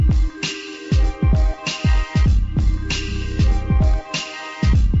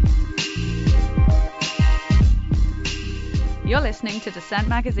listening to Dissent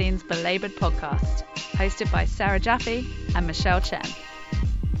Magazine's Belabored podcast, hosted by Sarah Jaffe and Michelle Chen.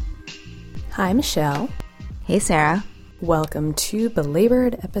 Hi, Michelle. Hey, Sarah. Welcome to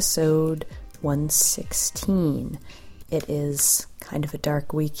Belabored episode 116. It is kind of a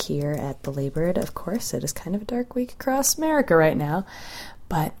dark week here at Belabored. Of course, it is kind of a dark week across America right now,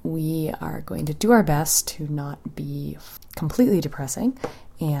 but we are going to do our best to not be completely depressing.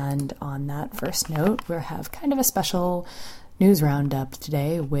 And on that first note, we'll have kind of a special news roundup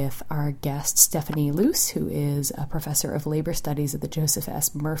today with our guest Stephanie Luce, who is a professor of labor studies at the Joseph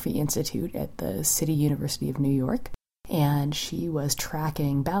S. Murphy Institute at the City University of New York. And she was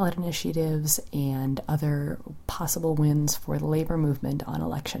tracking ballot initiatives and other possible wins for the labor movement on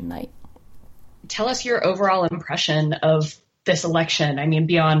election night. Tell us your overall impression of this election. I mean,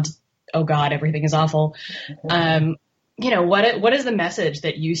 beyond, oh God, everything is awful. What is the message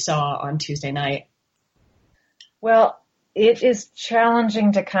that you saw on Tuesday night? Well, it is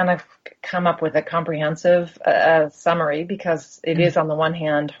challenging to kind of come up with a comprehensive summary because it is, on the one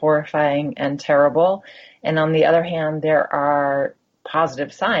hand, horrifying and terrible. And on the other hand, there are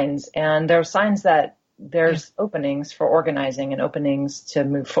positive signs. And there are signs that there's openings for organizing and openings to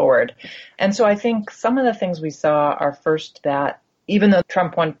move forward. And so I think some of the things we saw are first that even though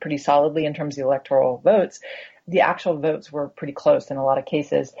Trump won pretty solidly in terms of the electoral votes, the actual votes were pretty close in a lot of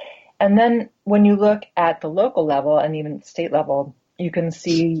cases. And then when you look at the local level and even state level, you can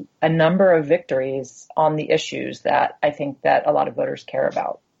see a number of victories on the issues that I think that a lot of voters care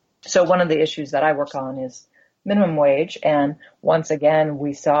about. So one of the issues that I work on is minimum wage. And once again,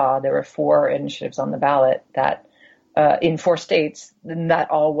 we saw there were 4 initiatives on the ballot that in 4 states that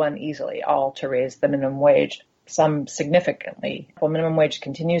all won easily, all to raise the minimum wage, some significantly. Well, minimum wage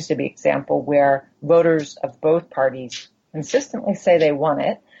continues to be an example where voters of both parties consistently say they want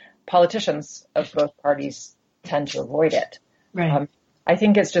it. Politicians of both parties tend to avoid it. Right. I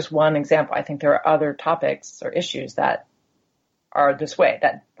think it's just one example. I think there are other topics or issues that are this way,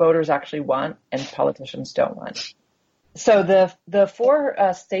 that voters actually want and politicians don't want. So the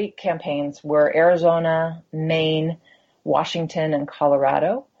 4 state campaigns were Arizona, Maine, Washington, and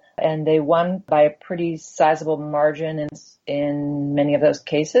Colorado. And they won by a pretty sizable margin in many of those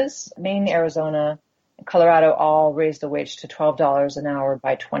cases. Maine, Arizona, and Colorado all raised the wage to $12 an hour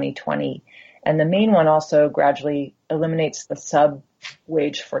by 2020. And the Maine one also gradually eliminates the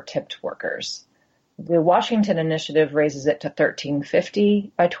sub-wage for tipped workers. The Washington initiative raises it to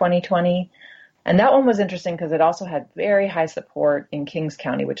 $13.50 by 2020. And that one was interesting because it also had very high support in Kings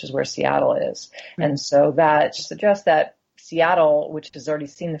County, which is where Seattle is. Mm-hmm. And so that suggests that Seattle, which has already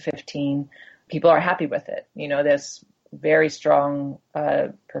seen the 15, people are happy with it. You know, this very strong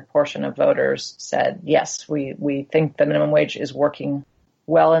proportion of voters said, yes, we think the minimum wage is working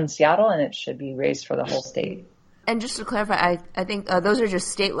well in Seattle and it should be raised for the whole state. And just to clarify, I think those are just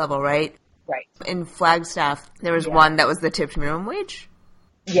state level, right? Right. In Flagstaff, there was one that was the tipped minimum wage?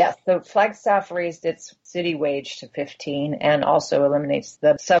 Yes, so Flagstaff raised its city wage to 15 and also eliminates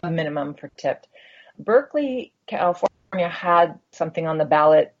the sub-minimum for tipped. Berkeley, California had something on the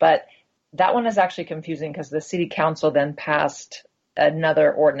ballot, but that one is actually confusing because the city council then passed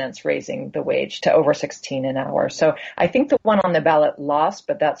another ordinance raising the wage to over $16 an hour. So I think the one on the ballot lost,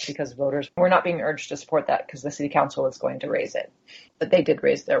 but that's because voters were not being urged to support that because the city council is going to raise it. But they did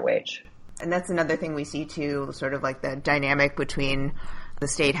raise their wage. And that's another thing we see too, sort of like the dynamic between the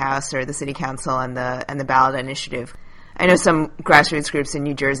state house or the city council and the ballot initiative. I know some grassroots groups in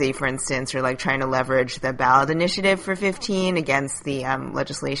New Jersey, for instance, are like trying to leverage the ballot initiative for 15 against the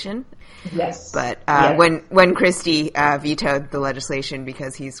legislation. Yes. But when Christie vetoed the legislation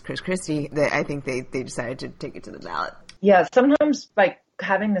because he's Chris Christie, I think they decided to take it to the ballot. Yeah, sometimes by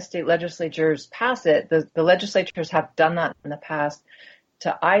having the state legislatures pass it, the legislatures have done that in the past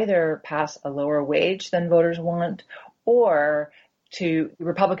to either pass a lower wage than voters want, or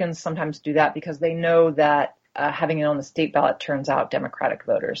Republicans sometimes do that because they know that having it on the state ballot turns out Democratic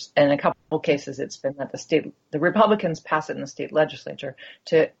voters. And in a couple of cases, it's been that the Republicans pass it in the state legislature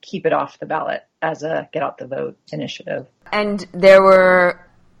to keep it off the ballot as a get out the vote initiative. And there were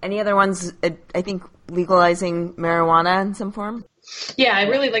any other ones, I think, legalizing marijuana in some form? Yeah, I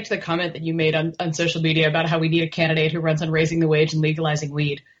really liked the comment that you made on social media about how we need a candidate who runs on raising the wage and legalizing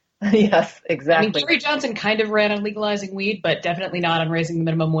weed. Yes, exactly. I mean, Gary Johnson kind of ran on legalizing weed, but definitely not on raising the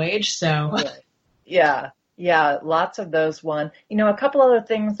minimum wage. So, yeah. Yeah, lots of those won. A couple other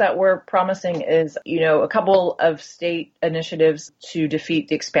things that were promising is, a couple of state initiatives to defeat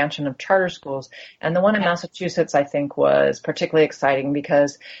the expansion of charter schools. And the one in Massachusetts, I think, was particularly exciting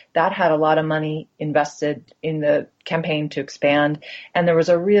because that had a lot of money invested in the campaign to expand. And there was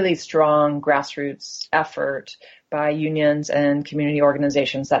a really strong grassroots effort by unions and community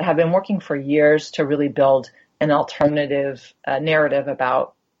organizations that have been working for years to really build an alternative narrative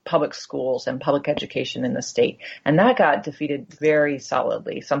about public schools and public education in the state. And that got defeated very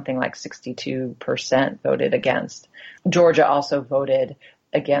solidly. Something like 62% voted against. Georgia also voted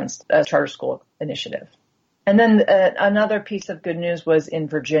against a charter school initiative. And then another piece of good news was in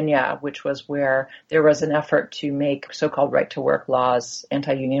Virginia, which was where there was an effort to make so-called right-to-work laws,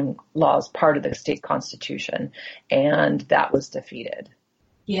 anti-union laws, part of the state constitution. And that was defeated.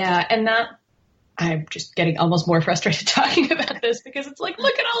 Yeah, and I'm just getting almost more frustrated talking about this because it's like,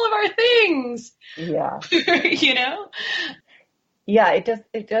 look at all of our things. Yeah. Yeah,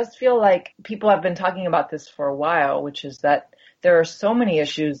 it does feel like people have been talking about this for a while, which is that there are so many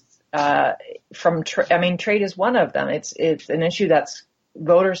issues trade is one of them. It's an issue that's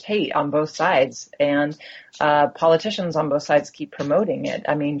voters hate on both sides, and politicians on both sides keep promoting it.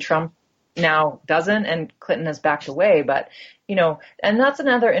 Trump now doesn't, and Clinton has backed away, but and that's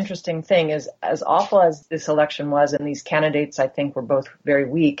another interesting thing is, as awful as this election was, and these candidates I think were both very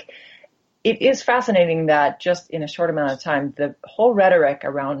weak, it is fascinating that just in a short amount of time, the whole rhetoric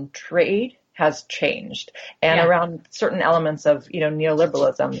around trade has changed, and around certain elements of,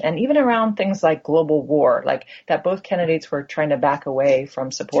 neoliberalism, and even around things like global war, like that both candidates were trying to back away from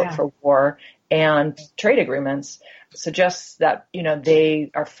support for war and trade agreements, suggests that, they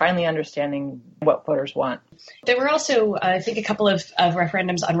are finally understanding what voters want. There were also, I think, a couple of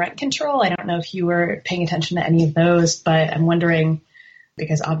referendums on rent control. I don't know if you were paying attention to any of those, but I'm wondering,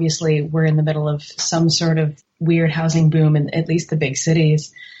 because obviously we're in the middle of some sort of weird housing boom in at least the big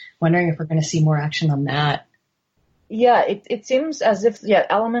cities, wondering if we're going to see more action on that. Yeah, it seems as if,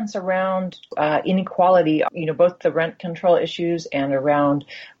 elements around inequality, both the rent control issues and around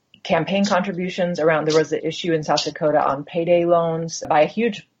campaign contributions there was an issue in South Dakota on payday loans by a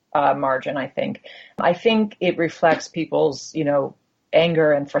huge margin, I think. I think it reflects people's,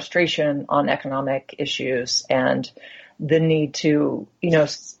 anger and frustration on economic issues and the need to,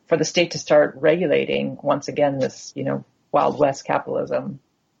 for the state to start regulating once again this, Wild West capitalism.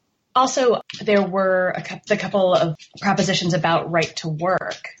 Also, there were a couple of propositions about right to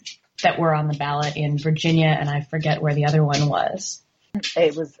work that were on the ballot in Virginia, and I forget where the other one was.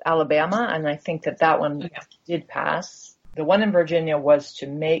 It was Alabama, and I think that one did pass. The one in Virginia was to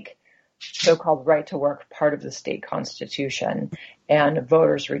make so-called right to work part of the state constitution, and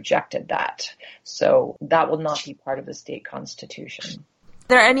voters rejected that. So that will not be part of the state constitution.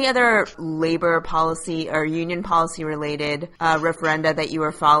 Are there any other labor policy or union policy related referenda that you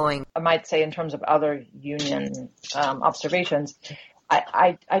are following? I might say in terms of other union observations,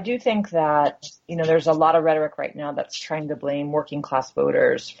 I do think that, there's a lot of rhetoric right now that's trying to blame working class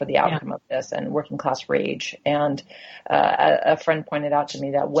voters for the outcome of this and working class rage. And a friend pointed out to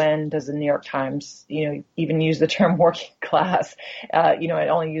me that when does the New York Times, even use the term working class? It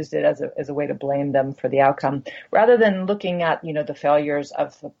only used it as a way to blame them for the outcome, rather than looking at, the failures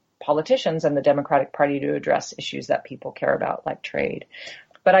of the politicians and the Democratic Party to address issues that people care about, like trade.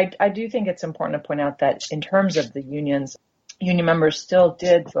 But I do think it's important to point out that in terms of the unions, union members still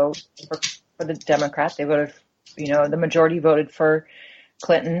did vote for the Democrats. They voted, the majority voted for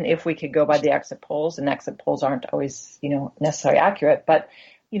Clinton if we could go by the exit polls, and exit polls aren't always, necessarily accurate. But,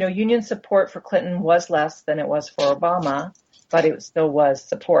 union support for Clinton was less than it was for Obama, but it still was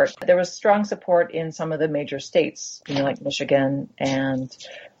support. There was strong support in some of the major states, like Michigan and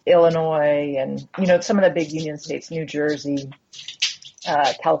Illinois and, some of the big union states, New Jersey,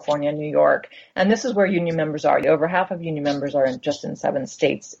 California, New York. And this is where union members are. Over half of union members are just in 7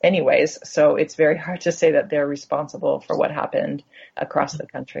 states anyways. So it's very hard to say that they're responsible for what happened across the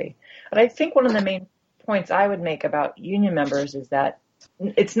country. But I think one of the main points I would make about union members is that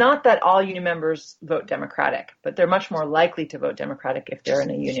it's not that all union members vote Democratic, but they're much more likely to vote Democratic if they're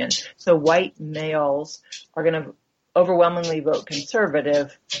in a union. So white males are going to overwhelmingly vote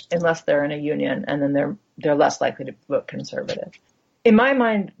conservative unless they're in a union, and then they're less likely to vote conservative. In my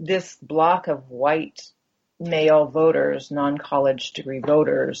mind, this block of white male voters, non-college degree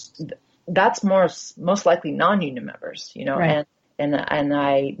voters, that's most likely non-union members, Right. And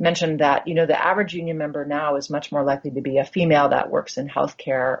I mentioned that, the average union member now is much more likely to be a female that works in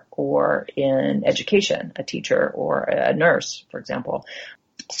healthcare or in education, a teacher or a nurse, for example.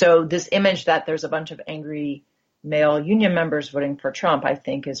 So this image that there's a bunch of angry male union members voting for Trump, I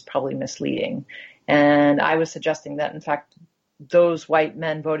think is probably misleading. And I was suggesting that, in fact, those white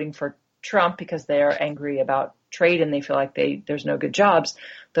men voting for Trump because they are angry about trade and they feel like there's no good jobs,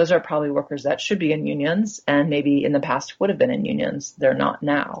 those are probably workers that should be in unions and maybe in the past would have been in unions. They're not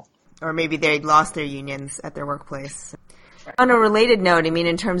now. Or maybe they lost their unions at their workplace. Right. On a related note, I mean,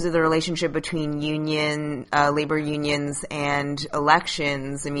 in terms of the relationship between labor unions and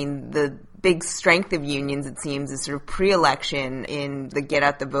elections, I mean, the big strength of unions, it seems, is sort of pre-election in the get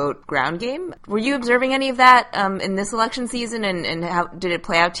out the vote ground game. Were you observing any of that in this election season, and how did it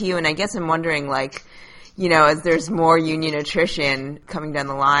play out to you? And I guess I'm wondering, like, you know, as there's more union attrition coming down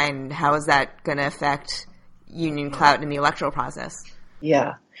the line, how is that going to affect union clout in the electoral process?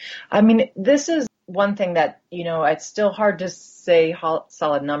 Yeah. I mean, this is one thing that, you know, it's still hard to say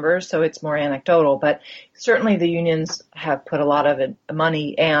solid numbers, so it's more anecdotal, but certainly the unions have put a lot of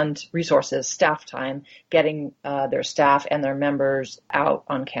money and resources, staff time, getting their staff and their members out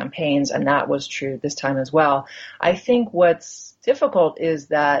on campaigns, and that was true this time as well. I think what's difficult is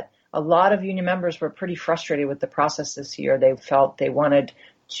that a lot of union members were pretty frustrated with the process this year. They felt they wanted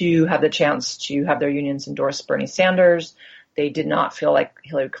to have the chance to have their unions endorse Bernie Sanders. They did not feel like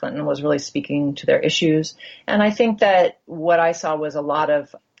Hillary Clinton was really speaking to their issues. And I think that what I saw was a lot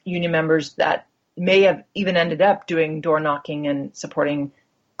of union members that may have even ended up doing door knocking and supporting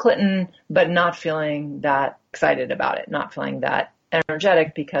Clinton, but not feeling that excited about it, not feeling that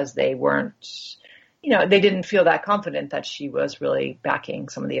energetic because they weren't, you know, they didn't feel that confident that she was really backing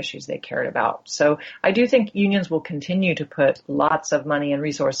some of the issues they cared about. So I do think unions will continue to put lots of money and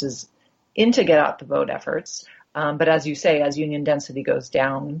resources into get out the vote efforts. But as you say, as union density goes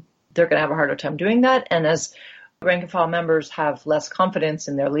down, they're going to have a harder time doing that. And as rank and file members have less confidence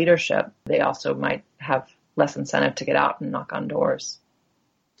in their leadership, they also might have less incentive to get out and knock on doors.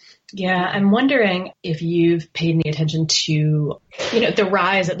 Yeah, I'm wondering if you've paid any attention to, you know, the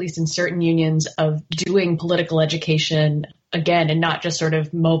rise, at least in certain unions, of doing political education again and not just sort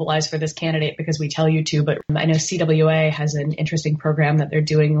of mobilize for this candidate because we tell you to. But I know CWA has an interesting program that they're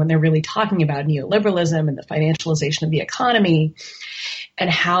doing when they're really talking about neoliberalism and the financialization of the economy and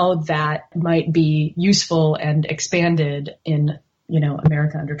how that might be useful and expanded in, you know,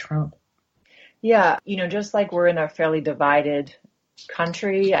 America under Trump. Yeah, you know, just like we're in a fairly divided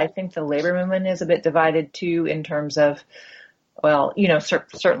country, I think the labor movement is a bit divided too in terms of, well, you know,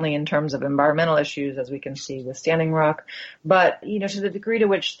 certainly in terms of environmental issues, as we can see with Standing Rock, but, you know, to the degree to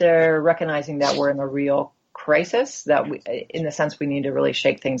which they're recognizing that we're in a real crisis, that we, in the sense we need to really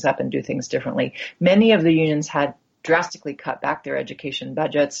shake things up and do things differently. Many of the unions had drastically cut back their education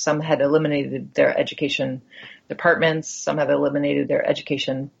budgets. Some had eliminated their education departments. Some have eliminated their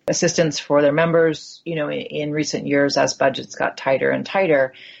education assistance for their members, you know, in recent years as budgets got tighter and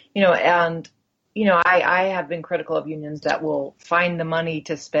tighter, you know, and, you know, I have been critical of unions that will find the money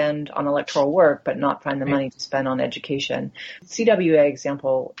to spend on electoral work, but not find the money to spend on education. CWA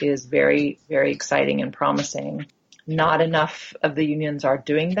example is very, very exciting and promising. Not enough of the unions are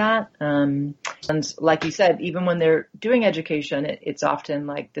doing that. And like you said, even when they're doing education, it's often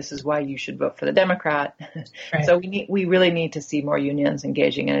like, this is why you should vote for the Democrat. Right. So we really need to see more unions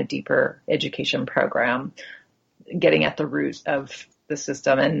engaging in a deeper education program, getting at the root of the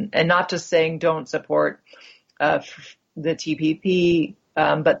system and not just saying don't support the TPP.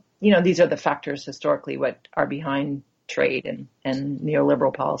 But, you know, these are the factors historically what are behind trade and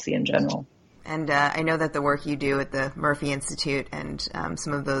neoliberal policy in general. And I know that the work you do at the Murphy Institute and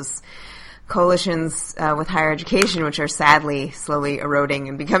some of those coalitions with higher education, which are sadly slowly eroding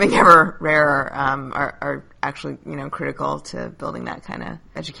and becoming ever rarer, are actually, you know, critical to building that kind of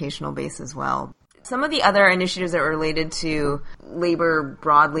educational base as well. Some of the other initiatives that were related to labor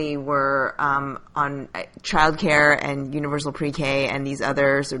broadly were on childcare and universal pre-K and these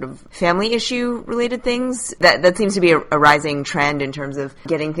other sort of family issue related things. That seems to be a rising trend in terms of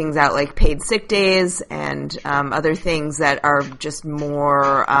getting things out like paid sick days and other things that are just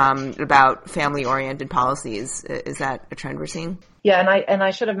more about family-oriented policies. Is that a trend we're seeing? Yeah, and I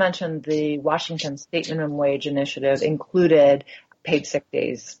should have mentioned the Washington State Minimum Wage Initiative included paid sick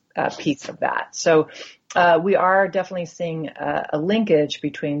days piece of that. So we are definitely seeing a linkage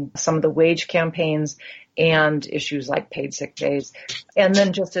between some of the wage campaigns and issues like paid sick days. And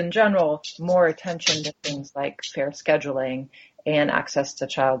then just in general, more attention to things like fair scheduling and access to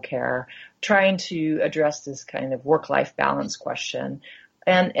childcare, trying to address this kind of work-life balance question.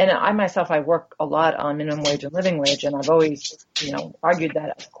 And I myself, I work a lot on minimum wage and living wage, and I've always, you know, argued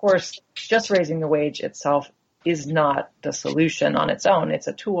that, of course, just raising the wage itself is not the solution on its own. It's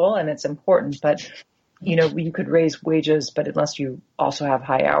a tool and it's important, but you could raise wages, but unless you also have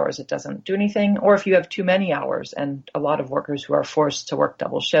high hours, it doesn't do anything. Or if you have too many hours, and a lot of workers who are forced to work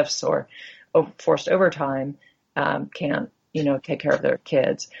double shifts or forced overtime can't, take care of their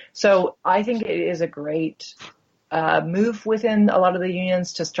kids. So I think it is a great move within a lot of the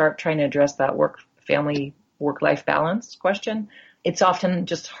unions to start trying to address that work-life balance question. It's often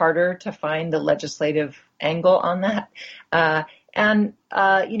just harder to find the legislative angle on that.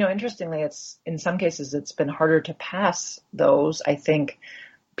 Interestingly, in some cases, it's been harder to pass those. I think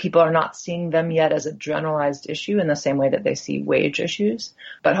people are not seeing them yet as a generalized issue in the same way that they see wage issues.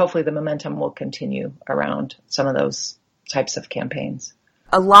 But hopefully the momentum will continue around some of those types of campaigns.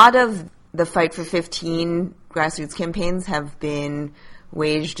 A lot of the Fight for 15 grassroots campaigns have been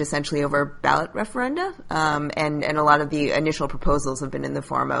waged essentially over ballot referenda, and a lot of the initial proposals have been in the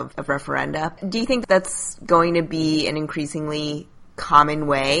form of referenda. Do you think that's going to be an increasingly common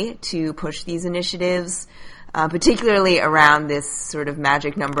way to push these initiatives, particularly around this sort of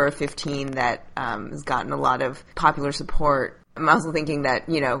magic number of 15 that has gotten a lot of popular support? I'm also thinking that,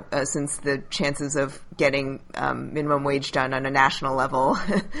 since the chances of getting minimum wage done on a national level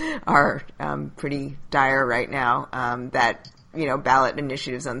are pretty dire right now, that ballot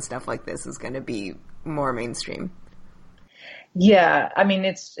initiatives on stuff like this is going to be more mainstream. Yeah,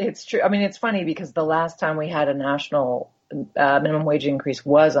 it's true. It's funny because the last time we had a national minimum wage increase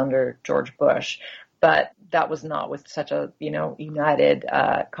was under George Bush, but that was not with such a, united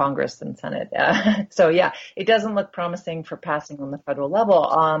Congress and Senate. So yeah, it doesn't look promising for passing on the federal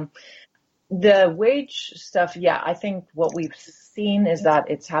level. The wage stuff, yeah, I think what we've seen is that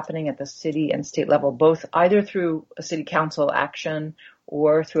it's happening at the city and state level, both either through a city council action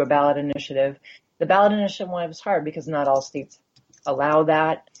or through a ballot initiative. The ballot initiative one was hard because not all states allow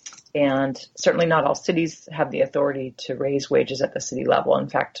that, and certainly not all cities have the authority to raise wages at the city level. In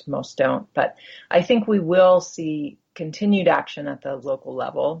fact, most don't. But I think we will see continued action at the local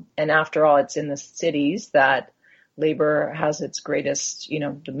level. And after all, it's in the cities that labor has its greatest,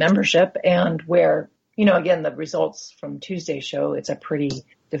 the membership, and where, again, the results from Tuesday show it's a pretty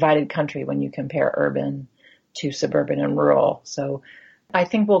divided country when you compare urban to suburban and rural. So I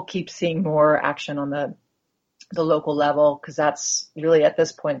think we'll keep seeing more action on the local level, because that's really at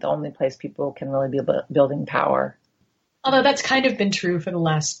this point the only place people can really be building power. Although that's kind of been true for the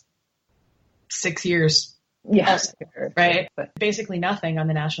last 6 years. Yes. Right. But basically nothing on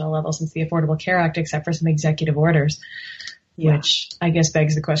the national level since the Affordable Care Act, except for some executive orders, which I guess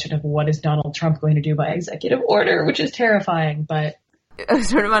begs the question of what is Donald Trump going to do by executive order, which is terrifying. But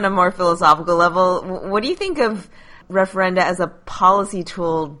sort of on a more philosophical level, what do you think of referenda as a policy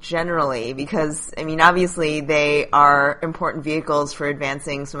tool generally? Because, obviously they are important vehicles for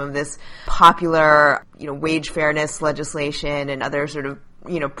advancing some of this popular, wage fairness legislation and other sort of,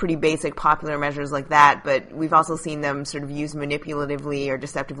 pretty basic popular measures like that. But we've also seen them sort of used manipulatively or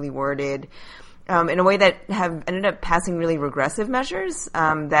deceptively worded in a way that have ended up passing really regressive measures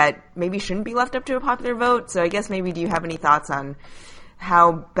that maybe shouldn't be left up to a popular vote. So I guess maybe do you have any thoughts on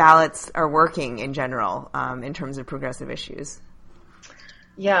how ballots are working in general in terms of progressive issues?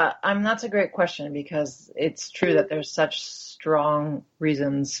 Yeah, that's a great question, because it's true that there's such strong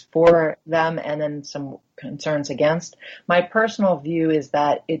reasons for them and then some concerns against. My personal view is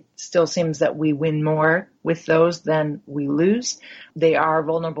that it still seems that we win more with those than we lose. They are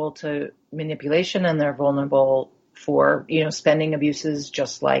vulnerable to manipulation, and they're vulnerable for, spending abuses,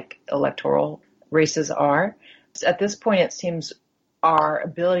 just like electoral races are. At this point, it seems our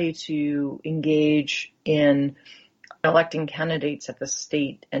ability to engage in electing candidates at the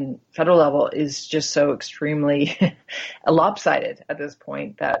state and federal level is just so extremely lopsided at this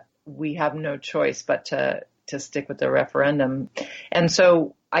point that we have no choice but to stick with the referendum. And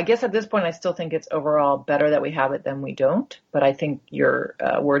so I guess at this point, I still think it's overall better that we have it than we don't. But I think your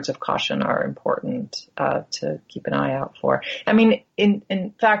words of caution are important to keep an eye out for.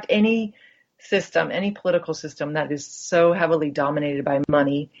 In fact, any political system that is so heavily dominated by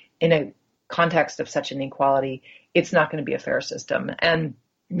money in a context of such inequality, it's not going to be a fair system. And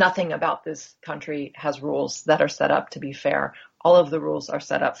nothing about this country has rules that are set up to be fair. All of the rules are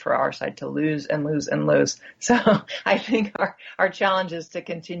set up for our side to lose and lose and lose. So I think our challenge is to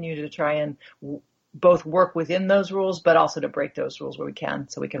continue to try and both work within those rules, but also to break those rules where we can,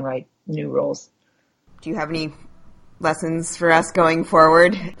 so we can write new rules. Do you have any lessons for us going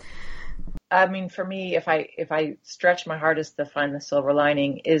forward? For me, if I stretch my hardest to find the silver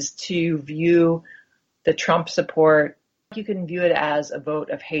lining, is to view the Trump support. You can view it as a vote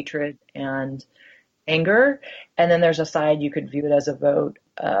of hatred and anger, and then there's a side you could view it as a vote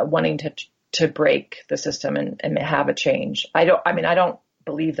wanting to break the system and have a change. I don't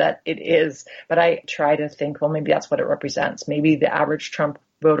believe that it is, but I try to think, well, maybe that's what it represents. Maybe the average Trump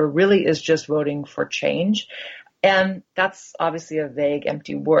voter really is just voting for change. And that's obviously a vague,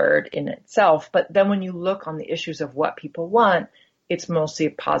 empty word in itself. But then when you look on the issues of what people want, it's mostly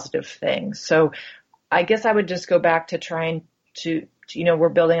a positive thing. So I guess I would just go back to trying to, we're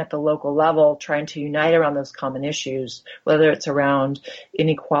building at the local level, trying to unite around those common issues, whether it's around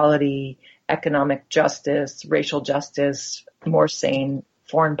inequality, economic justice, racial justice, more sane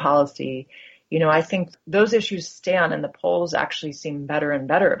foreign policy. I think those issues stand, and the polls actually seem better and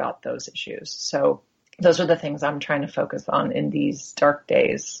better about those issues. So those are the things I'm trying to focus on in these dark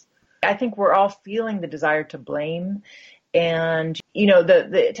days. I think we're all feeling the desire to blame. And,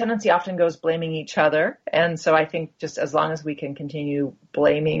 the tendency often goes blaming each other. And so I think just as long as we can continue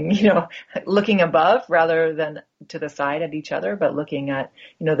blaming, looking above rather than to the side at each other, but looking at,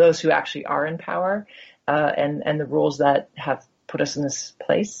 those who actually are in power and the rules that have put us in this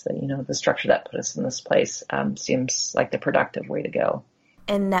place, the structure that put us in this place seems like the productive way to go.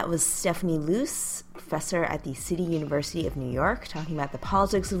 And that was Stephanie Luce, professor at the City University of New York, talking about the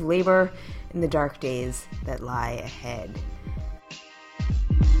politics of labor in the dark days that lie ahead.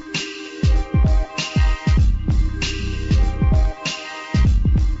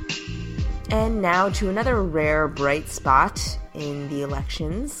 And now to another rare bright spot in the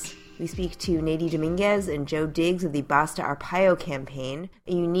elections. We speak to Nady Dominguez and Joe Diggs of the Basta Arpaio campaign,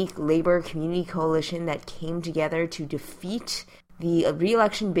 a unique labor community coalition that came together to defeat the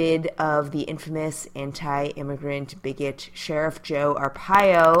re-election bid of the infamous anti-immigrant bigot Sheriff Joe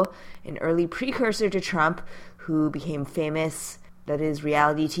Arpaio, an early precursor to Trump, who became famous, that is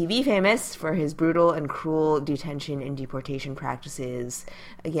reality TV famous, for his brutal and cruel detention and deportation practices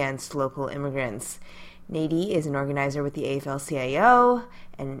against local immigrants. Nady is an organizer with the AFL-CIO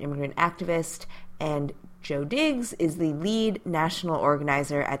and an immigrant activist, and Joe Diggs is the lead national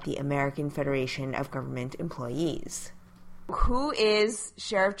organizer at the American Federation of Government Employees. Who is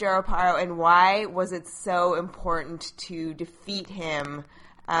Sheriff Joe Arpaio, and why was it so important to defeat him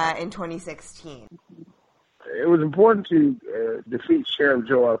in 2016? It was important to defeat Sheriff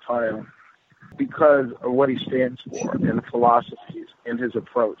Joe Arpaio because of what he stands for and the philosophies and his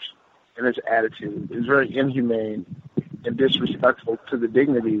approach and his attitude. It's very inhumane and disrespectful to the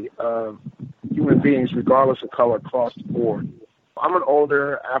dignity of human beings, regardless of color, across the board. I'm an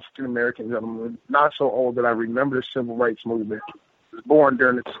older African-American gentleman, not so old that I remember the civil rights movement. I was born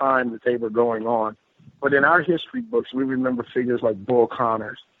during the time that they were going on. But in our history books, we remember figures like Bull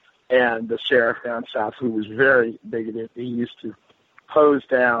Connors and the sheriff down south, who was very bigoted. He used to hose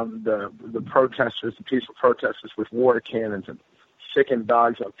down the protesters, the peaceful protesters, with water cannons and sicken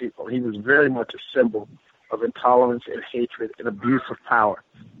dogs on people. He was very much a symbol of intolerance and hatred and abuse of power,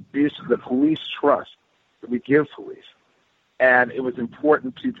 abuse of the police trust that we give police. And it was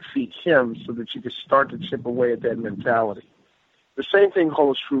important to defeat him so that you could start to chip away at that mentality. The same thing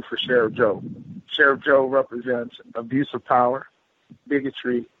holds true for Sheriff Joe. Sheriff Joe represents abuse of power,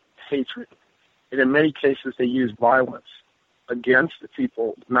 bigotry, hatred. And in many cases, they use violence against the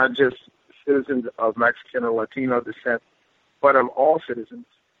people, not just citizens of Mexican or Latino descent, but of all citizens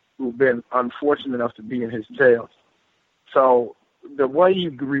who've been unfortunate enough to be in his jails. So the way you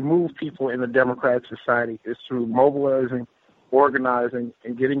remove people in a democratic society is through mobilizing, organizing,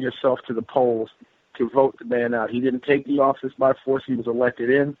 and getting yourself to the polls to vote the man out. He didn't take the office by force. He was elected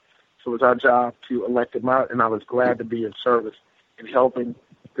in. So it was our job to elect him out, and I was glad to be in service in helping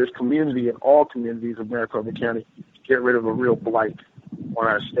this community and all communities of Maricopa County get rid of a real blight on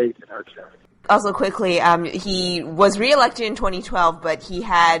our state and our county. Also quickly, he was reelected in 2012, but he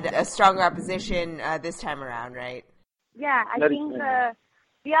had a stronger opposition this time around, right? Yeah, I think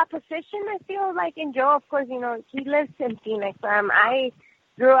the opposition, I feel like in Joe, of course, he lives in Phoenix. I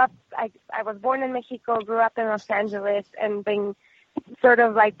grew up, I was born in Mexico, grew up in Los Angeles, and been sort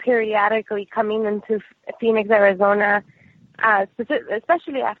of like periodically coming into Phoenix, Arizona,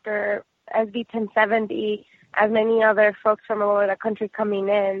 especially after SB 1070, as many other folks from all over the country coming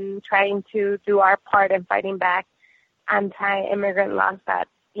in, trying to do our part in fighting back anti-immigrant laws that,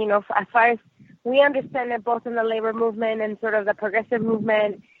 as far as we understand it, both in the labor movement and sort of the progressive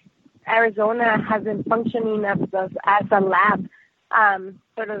movement, Arizona has been functioning as a lab,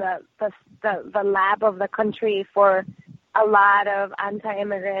 sort of the lab of the country for a lot of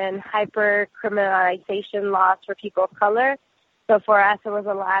anti-immigrant, hyper-criminalization laws for people of color. So for us, it was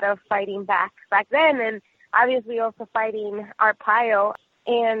a lot of fighting back then, and obviously also fighting Arpaio.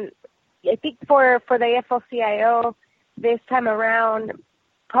 And I think for the AFL-CIO this time around,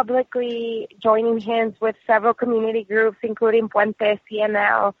 publicly joining hands with several community groups, including Puente,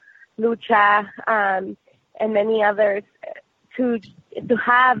 CNL, Lucha, and many others, to to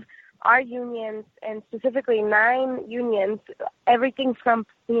have our unions, and specifically 9 unions, everything from,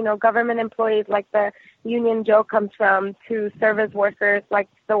 government employees like the union Joe comes from, to service workers like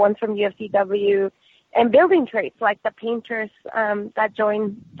the ones from UFCW, and building trades like the painters that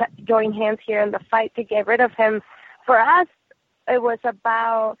join hands here in the fight to get rid of him. For us, it was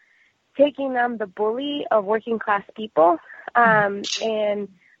about taking on the bully of working class people, and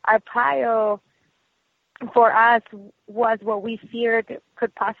Arpaio, for us, was what we feared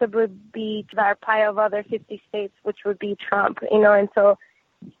could possibly be the Arpaio of other 50 states, which would be Trump, and so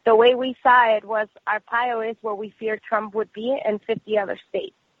the way we saw it was Arpaio is what we feared Trump would be in 50 other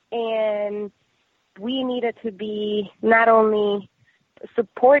states. And we needed to be not only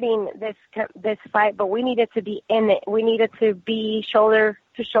supporting this fight, but we needed to be in it. We needed to be shoulder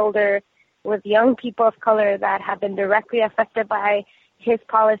to shoulder with young people of color that have been directly affected by his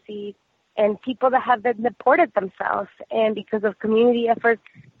policies, and people that have been deported themselves and because of community efforts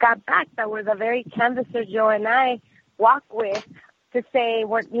got back, that were the very canvassers Joe and I walk with to say,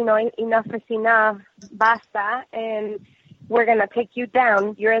 enough is enough, basta, and we're going to take you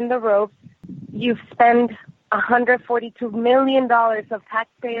down. You're in the ropes. You've spent $142 million of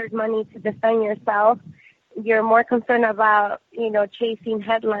taxpayers' money to defend yourself. You're more concerned about, chasing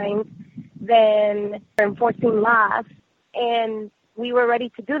headlines than enforcing laws. And we were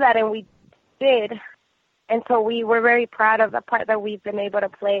ready to do that, and we did. And so we were very proud of the part that we've been able to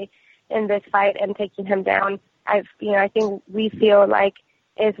play in this fight and taking him down. I think we feel like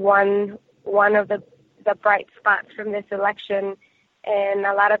is one of the bright spots from this election, and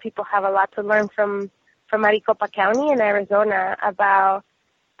a lot of people have a lot to learn from Maricopa County in Arizona about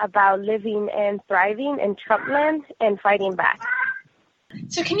living and thriving in Trumpland and fighting back.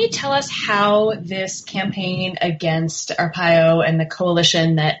 So can you tell us how this campaign against Arpaio and the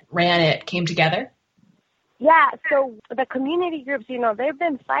coalition that ran it came together? Yeah, so the community groups, they've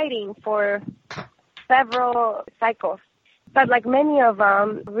been fighting for several cycles, but like many of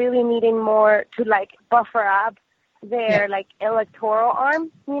them really needing more to buffer up their electoral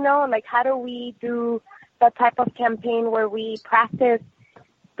arm, how do we do the type of campaign where we practice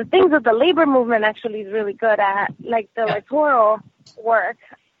the things that the labor movement actually is really good at, like the electoral work,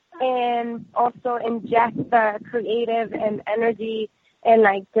 and also inject the creative and energy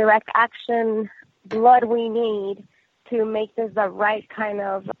and direct action blood we need to make this the right kind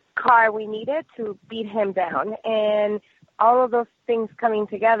of car we needed to beat him down. And all of those things coming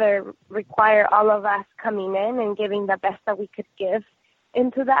together require all of us coming in and giving the best that we could give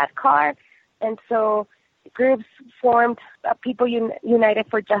into that car. And so groups formed, People United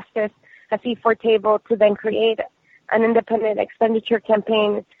for Justice, a C4 table, to then create an independent expenditure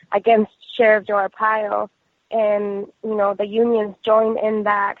campaign against Sheriff Joe Arpaio. And, the unions joined in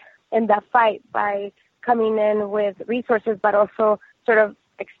that fight by coming in with resources, but also sort of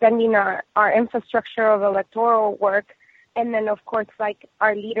extending our infrastructure of electoral work. And then, of course,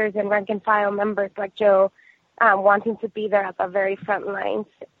 our leaders and rank and file members like Joe wanting to be there at the very front lines.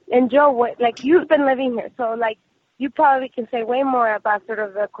 And Joe, you've been living here, so you probably can say way more about sort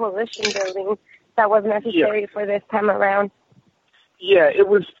of the coalition building that was necessary for this time around. Yeah, it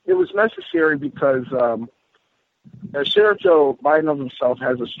was necessary because Sheriff Joe Biden of himself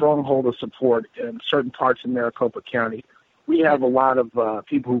has a stronghold of support in certain parts of Maricopa County. We have a lot of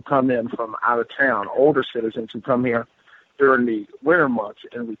people who come in from out of town, older citizens who come here during the winter months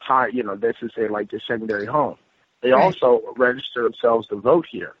and retire, this is their secondary home. They also register themselves to vote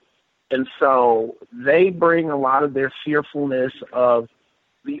here. And so they bring a lot of their fearfulness of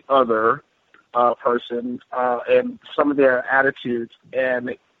the other person and some of their attitudes.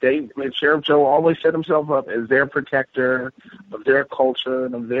 And Sheriff Joe always set himself up as their protector of their culture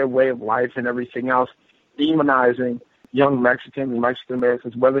and of their way of life and everything else, demonizing young Mexicans and Mexican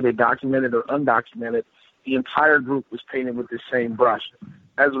Americans, whether they're documented or undocumented. The entire group was painted with the same brush.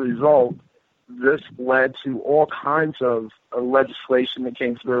 As a result, this led to all kinds of legislation that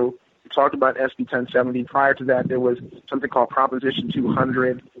came through. We talked about SB 1070. Prior to that, there was something called Proposition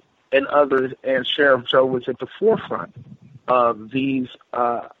 200 and others, and Sheriff Joe was at the forefront of these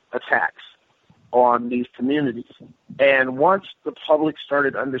attacks on these communities. And once the public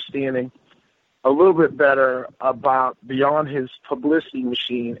started understanding a little bit better about beyond his publicity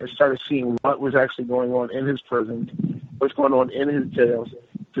machine and started seeing what was actually going on in his prisons, what's going on in his jails,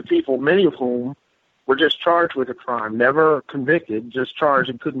 to people, many of whom were just charged with a crime, never convicted, just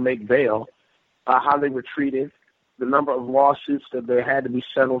charged and couldn't make bail, how they were treated, the number of lawsuits that they had to be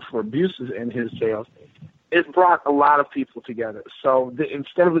settled for abuses in his jails. It brought a lot of people together. So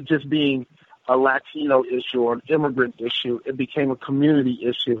instead of it just being a Latino issue or an immigrant issue, it became a community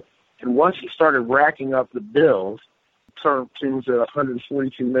issue. And once he started racking up the bills terms of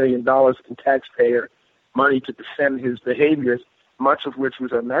 $142 million in taxpayer money to defend his behaviors, much of which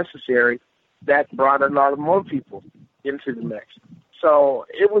was unnecessary, that brought a lot of more people into the mix. So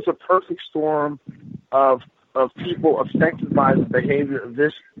it was a perfect storm of people affected by the behavior of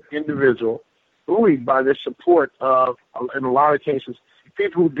this individual, buoyed by the support of, in a lot of cases,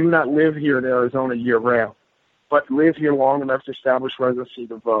 people who do not live here in Arizona year-round, but live here long enough to establish residency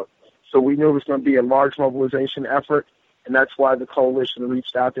to vote. So we knew it was going to be a large mobilization effort, and that's why the coalition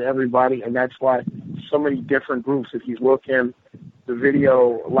reached out to everybody, and that's why so many different groups, if you look in the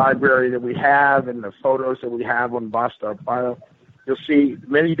video library that we have and the photos that we have on Basta Arpaio, you'll see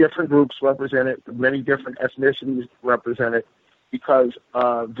many different groups represented, many different ethnicities represented, because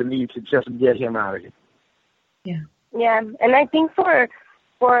of the need to just get him out of here. Yeah, and I think for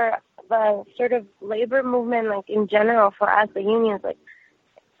the sort of labor movement, like in general, for us, the unions, like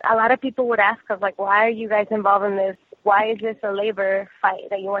a lot of people would ask us, like, why are you guys involved in this? Why is this a labor fight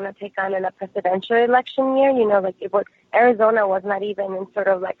that you want to take on in a presidential election year? You know, like Arizona was not even in sort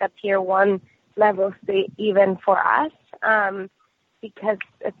of like a tier 1 level state even for us, because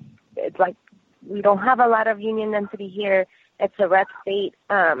it's like we don't have a lot of union density here. It's a red state,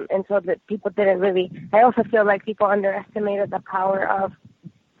 and so that people didn't really. I also feel like people underestimated the power of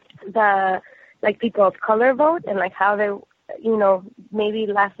the people of color vote, and like how they, you know, maybe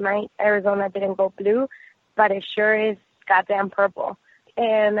last night Arizona didn't go blue, but it sure is goddamn purple.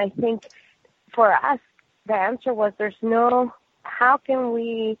 And I think for us, the answer was how can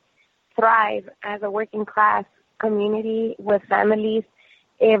we thrive as a working class community with families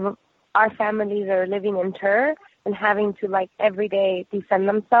if our families are living in terror and having to, like, every day defend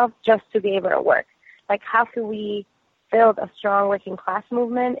themselves just to be able to work? Like, how can we build a strong working class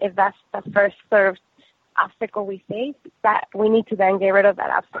movement if that's the first served obstacle we face? That we need to then get rid of that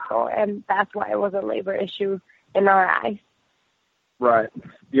obstacle, and that's why it was a labor issue in our eyes. Right.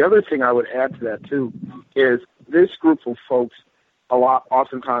 The other thing I would add to that, too, is this group of folks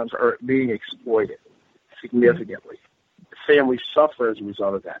oftentimes are being exploited significantly. Families suffer as a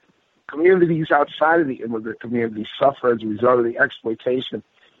result of that. Communities outside of the immigrant community suffer as a result of the exploitation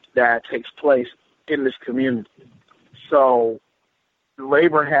that takes place in this community. So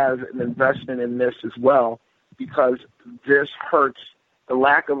labor has an investment in this as well, because this hurts the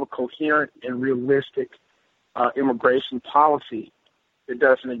lack of a coherent and realistic immigration policy that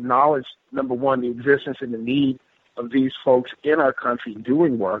doesn't acknowledge, number one, the existence and the need of these folks in our country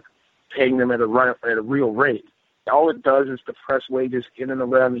doing work, paying them at a real rate. All it does is depress wages in and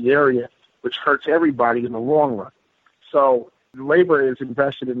around the area, which hurts everybody in the long run. So labor is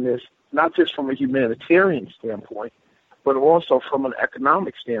invested in this, not just from a humanitarian standpoint, but also from an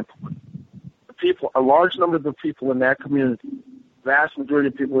economic standpoint. A large number of the people in that community, vast majority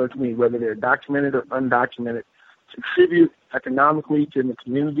of people in the community, whether they're documented or undocumented, contribute economically to the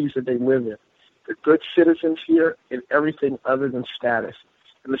communities that they live in. They're good citizens here in everything other than status,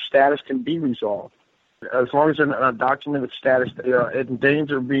 and the status can be resolved. As long as they're not undocumented status, they are in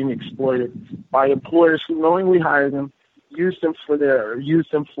danger of being exploited by employers who knowingly hire them, use them for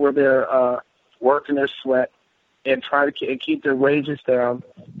their work and their sweat, and try to keep their wages down,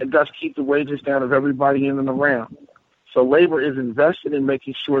 and thus keep the wages down of everybody in and around. So labor is invested in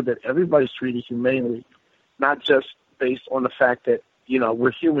making sure that everybody's treated humanely, not just based on the fact that, you know, we're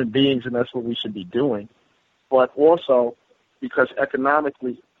human beings and that's what we should be doing, but also because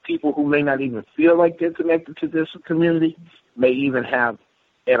economically, people who may not even feel like they're connected to this community may even have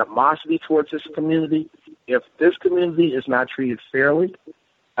animosity towards this community. If this community is not treated fairly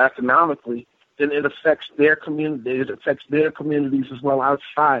economically, then it affects their community. It affects their communities as well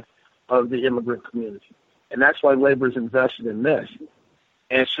outside of the immigrant community. And that's why labor is invested in this.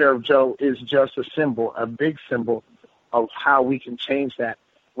 And Sheriff Joe is just a symbol, a big symbol of how we can change that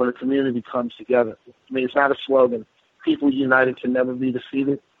when a community comes together. I mean, it's not a slogan. People united can never be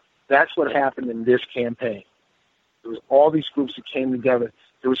defeated. That's what happened in this campaign. It was all these groups that came together.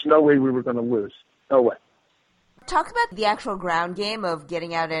 There was no way we were going to lose. No way. Talk about the actual ground game of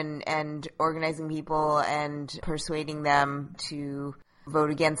getting out and organizing people and persuading them to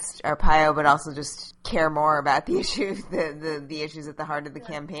vote against Arpaio, but also just care more about the issues, the issues at the heart of the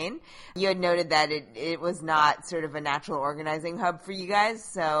campaign. You had noted that it was not sort of a natural organizing hub for you guys,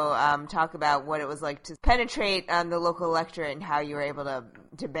 so talk about what it was like to penetrate the local electorate and how you were able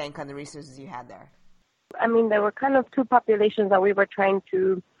to bank on the resources you had there. I mean, there were kind of two populations that we were trying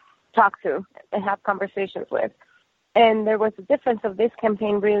to talk to and have conversations with. And there was a difference of this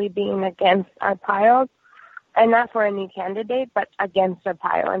campaign really being against Arpaio, and not for any candidate, but against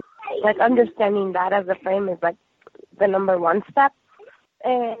Arpaio. And like understanding that as a frame is like the number one step.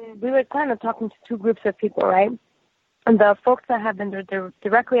 And we were kind of talking to two groups of people, right? the folks that have been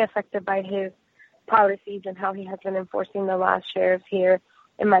directly affected by his policies and how he has been enforcing the last sheriffs here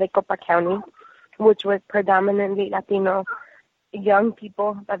in Maricopa County, which was predominantly Latino young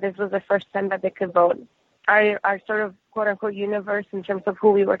people, that this was the first time that they could vote. Our sort of quote-unquote universe in terms of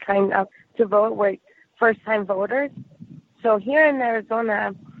who we were trying to vote were first-time voters. So here in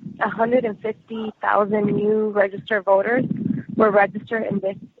Arizona, 150,000 new registered voters were registered in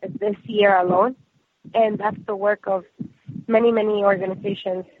this year alone. And that's the work of many, many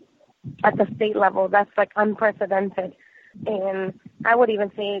organizations at the state level. That's like unprecedented. And I would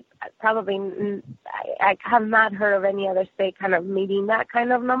even say probably I have not heard of any other state kind of meeting that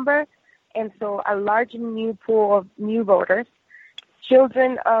kind of number. And so a large new pool of new voters,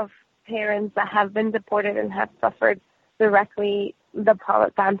 children of parents that have been deported and have suffered directly the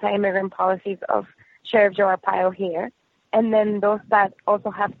anti-immigrant policies of Sheriff Joe Arpaio here. And then those that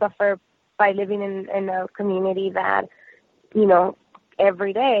also have suffered by living in a community that, you know,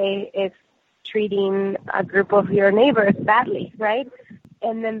 every day is treating a group of your neighbors badly, right?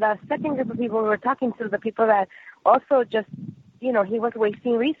 And then the second group of people we were talking to, the people that also just, you know, he was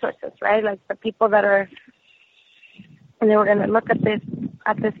wasting resources, right? Like the people that are, and they were going to look at this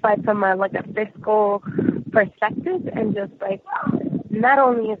fight from a fiscal perspective and just like, not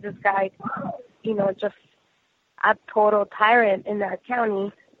only is this guy, you know, just a total tyrant in our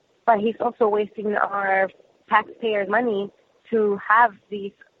county, but he's also wasting our taxpayers' money to have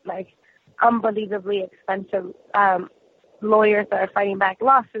these like unbelievably expensive lawyers that are fighting back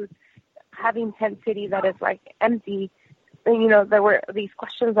lawsuits, having Tent City that is like empty. And, you know, there were these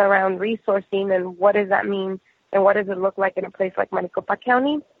questions around resourcing and what does that mean and what does it look like in a place like Maricopa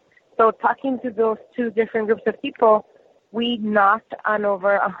County. So talking to those two different groups of people, we knocked on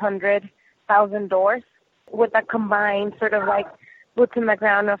over 100,000 doors with a combined sort of like boots in the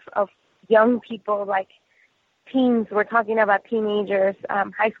ground of young people, like teens. We're talking about teenagers,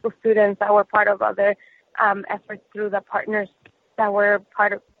 high school students that were part of other efforts through the partners that were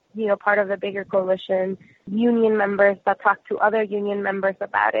part of the bigger coalition, union members that talked to other union members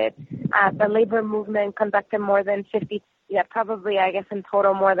about it. The labor movement conducted more than 50, probably, I guess, in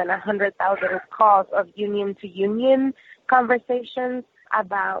total more than 100,000 calls of union-to-union conversations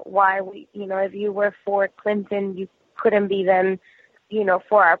about why we, you know, if you were for Clinton, you couldn't be then, you know,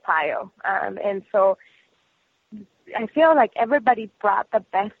 for Arpaio. And so I feel like everybody brought the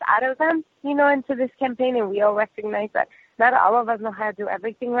best out of them, you know, into this campaign, and we all recognize that not all of us know how to do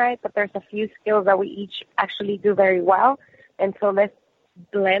everything right, but there's a few skills that we each actually do very well. And so let's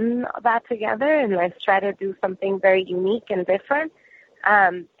blend that together and let's try to do something very unique and different.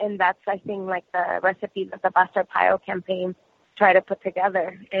 And that's, I think, like the recipe that the Basta Arpaio campaign tried to put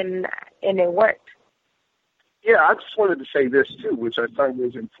together, and it worked. Yeah, I just wanted to say this, too, which I thought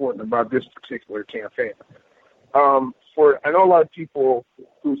was important about this particular campaign. I know a lot of people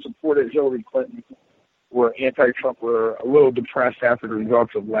who supported Hillary Clinton were anti-Trump were a little depressed after the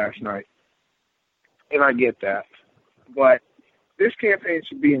results of last night. And I get that. But this campaign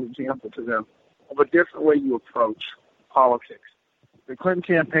should be an example to them of a different way you approach politics. The Clinton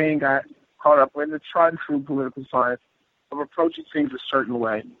campaign got caught up in the tried and true political science of approaching things a certain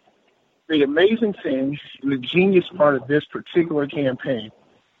way. The amazing thing, and the genius part of this particular campaign,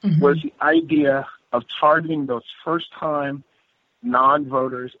 was the idea of targeting those first-time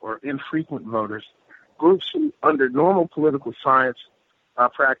non-voters or infrequent voters, groups who, under normal political science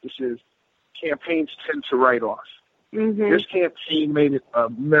practices, campaigns tend to write off. This campaign made it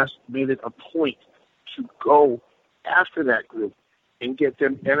a point to go after that group and get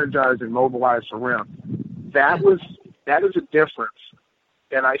them energized and mobilized around. That is a difference.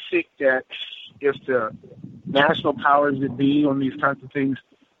 And I think that if the national powers that be on these kinds of things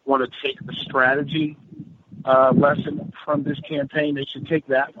want to take the strategy lesson from this campaign, they should take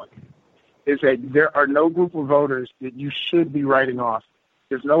that one. Is that there are no group of voters that you should be writing off.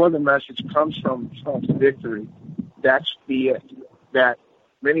 There's no other message comes from Trump's victory. That should be it. That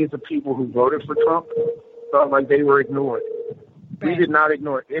many of the people who voted for Trump felt like they were ignored. We did not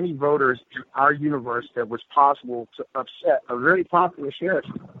ignore any voters in our universe that was possible to upset a very popular sheriff.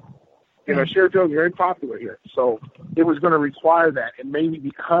 You know, Sheriff Joe is very popular here. So it was going to require that. And maybe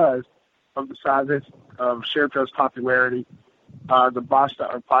because of the size of Sheriff Joe's popularity, the Basta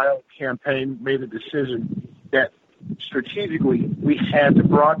Arpaio campaign made a decision that strategically we had to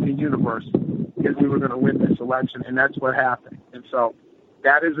broaden the universe if we were going to win this election, and that's what happened. And so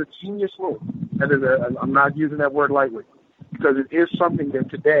that is a genius move. I'm not using that word lightly, because it is something that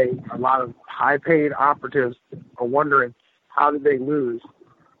today a lot of high-paid operatives are wondering, how did they lose?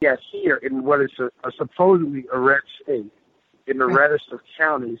 Yes, here in what is a supposedly a red state, in the reddest of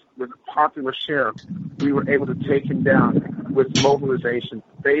counties with a popular sheriff, we were able to take him down with mobilization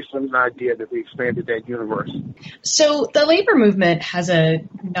based on an idea that we expanded that universe. So the labor movement has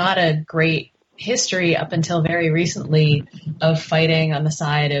not a great history up until very recently of fighting on the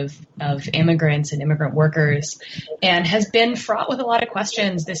side of immigrants and immigrant workers, and has been fraught with a lot of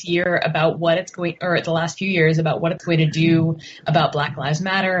questions this year about what it's going, or the last few years, about what it's going to do about Black Lives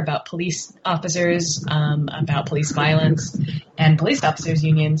Matter, about police officers, about police violence, and police officers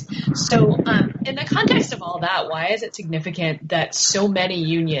unions. So in the context of all that, why is it significant that so many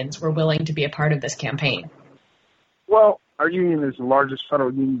unions were willing to be a part of this campaign? Well, our union is the largest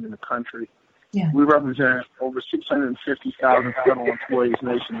federal union in the country. Yeah. We represent over 650,000 federal employees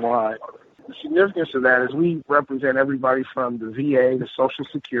nationwide. The significance of that is we represent everybody from the VA to Social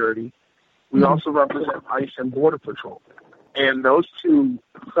Security. We also represent ICE and Border Patrol. And those two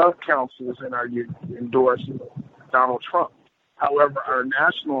sub-councils in our union endorse Donald Trump. However, our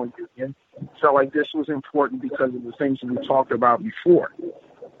national union felt like this was important because of the things that we talked about before.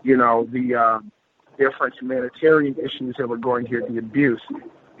 You know, the different humanitarian issues that were going here, the abuse.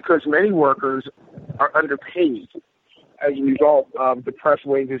 Because many workers are underpaid as a result of depressed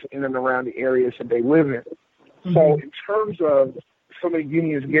wages in and around the areas that they live in. Mm-hmm. So in terms of some of the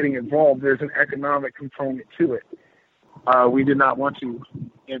unions getting involved, there's an economic component to it. We did not want to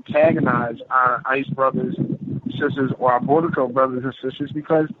antagonize our ICE brothers and sisters or our Border Patrol brothers and sisters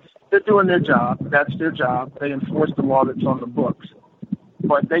because they're doing their job. That's their job. They enforce the law that's on the books.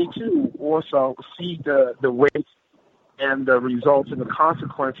 But they, too, also see the weight and the results and the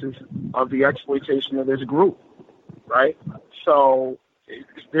consequences of the exploitation of this group, right? So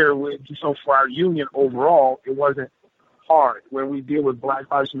for our union overall, it wasn't hard. When we deal with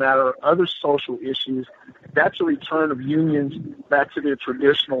Black Lives Matter or other social issues, that's a return of unions back to their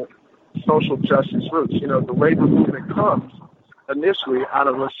traditional social justice roots. You know, the labor movement comes initially out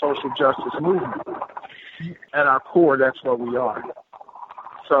of a social justice movement. At our core, that's what we are.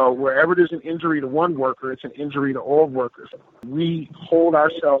 So wherever there's an injury to one worker, it's an injury to all workers. We hold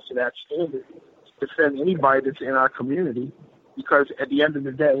ourselves to that standard to defend anybody that's in our community because at the end of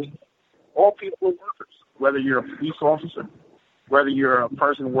the day, all people are workers, whether you're a police officer, whether you're a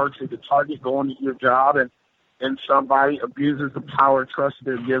person who works at the Target going to your job and somebody abuses the power and trust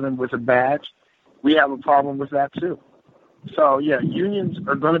they're given with a badge. We have a problem with that too. So, yeah, unions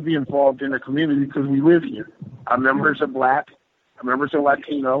are going to be involved in the community because we live here. Our members are Black. Our members are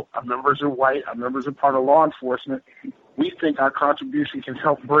Latino, our members are white, our members are part of law enforcement. We think our contribution can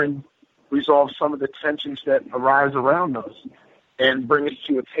help resolve some of the tensions that arise around us and bring us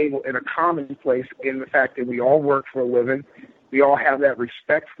to a table in a common place in the fact that we all work for a living. We all have that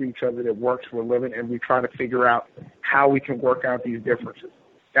respect for each other that works for a living, and we try to figure out how we can work out these differences.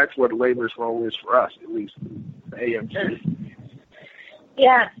 That's what labor's role is for us, at least the AMT.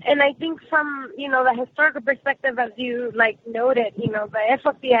 Yeah, and I think from, the historical perspective, as you, noted, the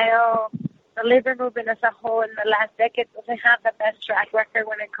AFL-CIO, the labor movement as a whole in the last decade doesn't have the best track record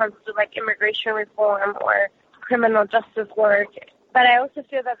when it comes to, immigration reform or criminal justice work. But I also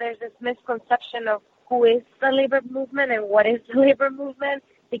feel that there's this misconception of who is the labor movement and what is the labor movement,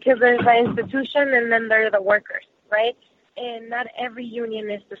 because there's the institution and then there are the workers, right? And not every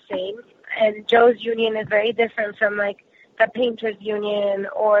union is the same. And Joe's union is very different from, the painters union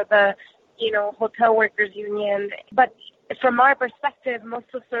or the, hotel workers union. But from our perspective, most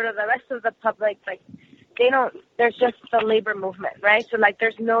of sort of the rest of the public, there's just the labor movement, right? So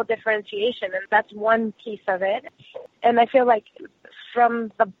there's no differentiation, and that's one piece of it. And I feel like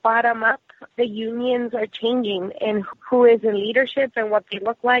from the bottom up, the unions are changing in who is in leadership and what they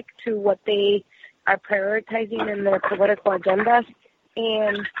look like to what they are prioritizing in their political agendas.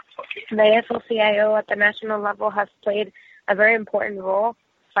 And the AFL-CIO at the national level has played a very important role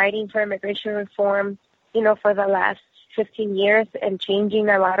fighting for immigration reform, for the last 15 years and changing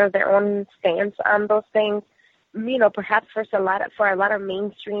a lot of their own stance on those things. Perhaps for a lot of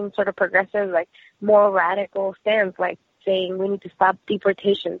mainstream sort of progressive, more radical stance, saying we need to stop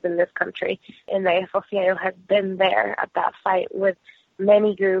deportations in this country. And the AFL-CIO has been there at that fight with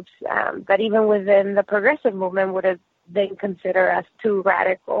many groups that even within the progressive movement would have been considered as too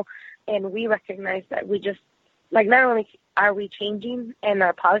radical. And we recognize that we just, not only are we changing and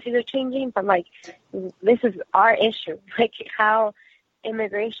our policies are changing, but this is our issue. How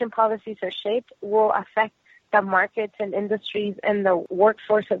immigration policies are shaped will affect the markets and industries and the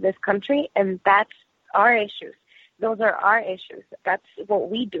workforce of this country, and that's our issues. Those are our issues. That's what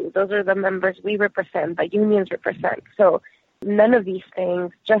we do. Those are the members we represent, the unions represent. So none of these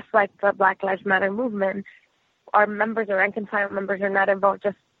things, just like the Black Lives Matter movement, our members or rank and file members are not involved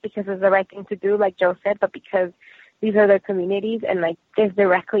just because it's the right thing to do, like Joe said, but because these other communities, and like this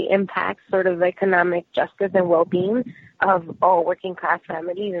directly impacts sort of the economic justice and well-being of all working class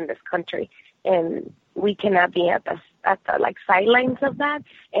families in this country. And we cannot be at the like sidelines of that.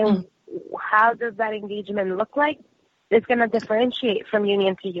 And how does that engagement look like? It's going to differentiate from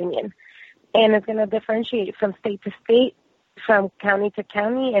union to union, and it's going to differentiate from state to state, from county to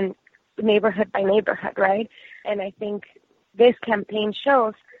county, and neighborhood by neighborhood, right? And I think this campaign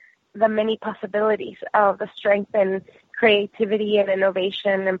shows the many possibilities of the strength and creativity and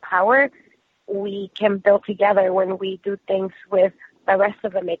innovation and power we can build together when we do things with the rest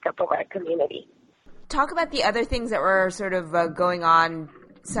of the makeup of our community. Talk about the other things that were sort of going on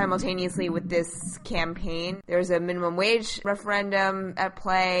simultaneously with this campaign. There's a minimum wage referendum at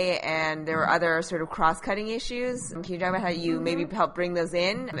play, and there were other sort of cross-cutting issues. Can you talk about how you maybe help bring those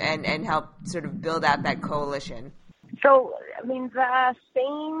in and help sort of build out that coalition? So, I mean, the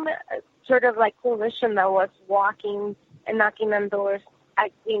same sort of like coalition that was walking and knocking on doors,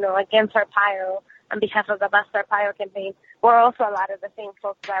 against Arpaio on behalf of the Basta Arpaio campaign, were also a lot of the same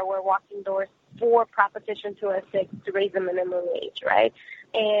folks that were walking doors for Proposition 206 to raise the minimum wage, right?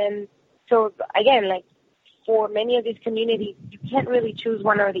 And so, again, like, for many of these communities, you can't really choose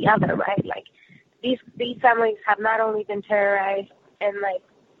one or the other, right? Like, these families have not only been terrorized and, like,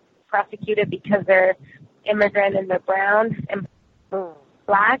 prosecuted because they're immigrant and they're brown and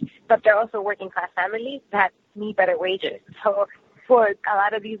black, but they're also working class families that need better wages. So for a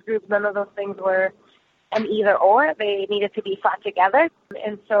lot of these groups, none of those things were an either or. They needed to be fought together.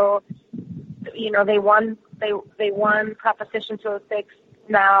 And so, they won Proposition 206.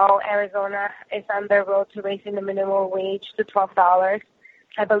 Now Arizona is on their road to raising the minimum wage to $12,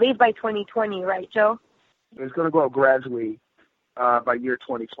 I believe by 2020, right, Joe? It's going to go up gradually by year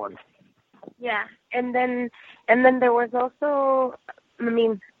 2020. Yeah, and then there was also,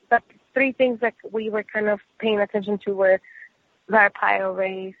 the three things that we were kind of paying attention to were the Arpaio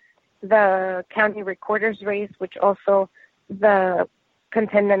race, the county recorder's race, which also the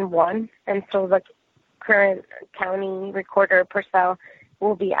contendant won, and so the current county recorder, Purcell,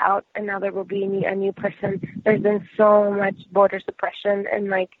 will be out, and now there will be a new person. There's been so much voter suppression and,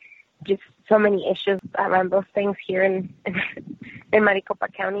 like, just so many issues around those things here in Maricopa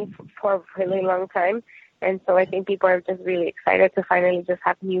County for a really long time. And so I think people are just really excited to finally just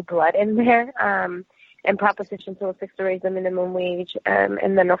have new blood in there. And Proposition 206 to raise the minimum wage.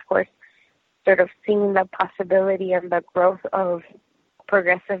 And then, of course, sort of seeing the possibility and the growth of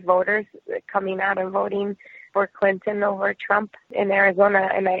progressive voters coming out and voting for Clinton over Trump in Arizona.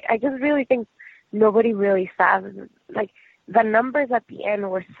 And I just really think nobody really saw, like, the numbers at the end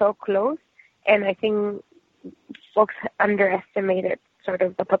were so close, and I think folks underestimated sort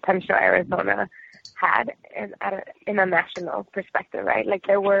of the potential Arizona had in a national perspective, right? Like,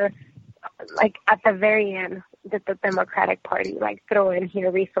 there were, like, at the very end, did the Democratic Party, like, throw in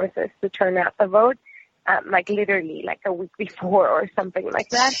here resources to turn out the vote, like, literally, like, a week before or something like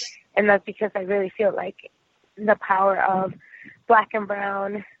that. And that's because I really feel like the power of Black and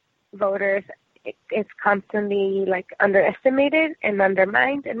brown voters, it's constantly, like, underestimated and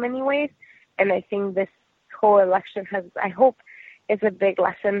undermined in many ways. And I think this whole election I hope, is a big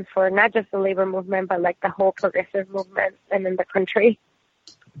lesson for not just the labor movement, but, like, the whole progressive movement and in the country.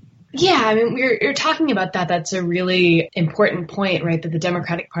 Yeah, I mean, you're talking about that. That's a really important point, right, that the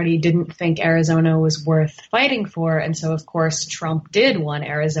Democratic Party didn't think Arizona was worth fighting for. And so, of course, Trump did win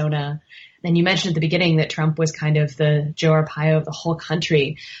Arizona. And you mentioned at the beginning that Trump was kind of the Joe Arpaio of the whole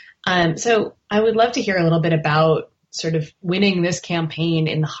country. So I would love to hear a little bit about sort of winning this campaign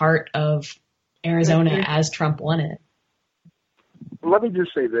in the heart of Arizona as Trump won it. Let me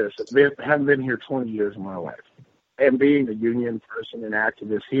just say this. I haven't been here 20 years of my life. And being a union person and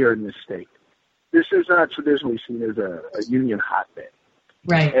activist here in this state, this is not traditionally seen as a union hotbed.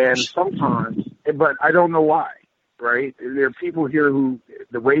 Right. And sometimes, but I don't know why, right? There are people here who,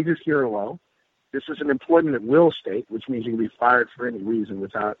 the wages here are low. This is an employment at will state, which means you can be fired for any reason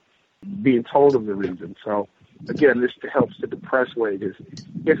without being told of the reason. So, again, this helps to depress wages.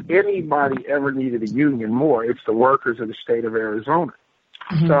 If anybody ever needed a union more, it's the workers of the state of Arizona.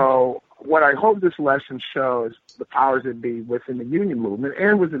 Mm-hmm. So what I hope this lesson shows the powers that be within the union movement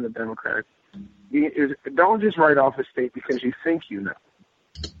and within the Democratic is don't just write off a state because you think you know.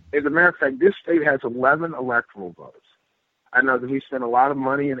 As a matter of fact, this state has 11 electoral votes. I know that we spent a lot of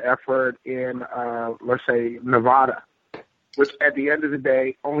money and effort in, let's say, Nevada, which at the end of the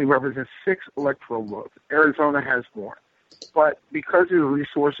day only represents 6 electoral votes. Arizona has more. But because of the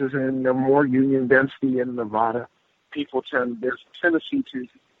resources and there more union density in Nevada, there's a tendency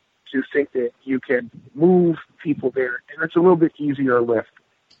to think that you can move people there, and it's a little bit easier lift.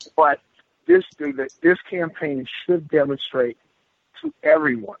 But this campaign should demonstrate to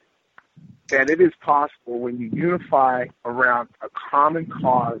everyone that it is possible when you unify around a common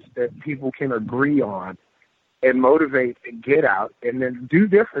cause that people can agree on and motivate and get out and then do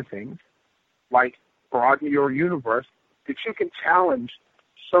different things like broaden your universe, that you can challenge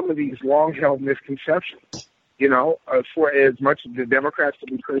some of these long-held misconceptions. For as much as the Democrats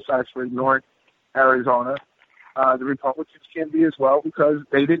can be criticized for ignoring Arizona, the Republicans can be as well, because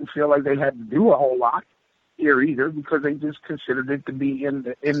they didn't feel like they had to do a whole lot here either, because they just considered it to be in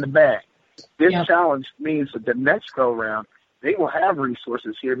the bag. This challenge means that the next go-round, they will have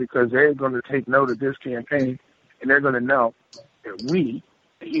resources here because they're going to take note of this campaign, and they're going to know that we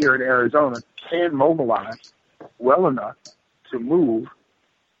here in Arizona can mobilize well enough to move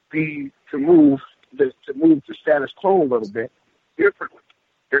the status quo a little bit differently.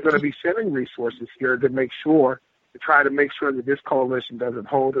 They're going to be sending resources here to try to make sure that this coalition doesn't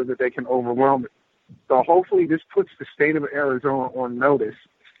hold or that they can overwhelm it. So hopefully this puts the state of Arizona on notice.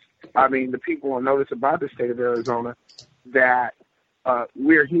 I mean, the people on notice about the state of Arizona, that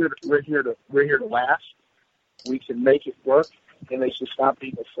we're here to last. We can make it work, and they should stop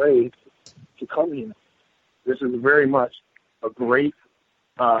being afraid to come here. This is very much a great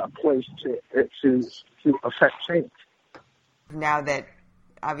place to affect change. Now that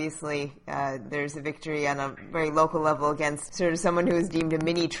obviously there's a victory on a very local level against sort of someone who is deemed a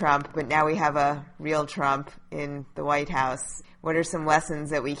mini Trump, but now we have a real Trump in the White House. What are some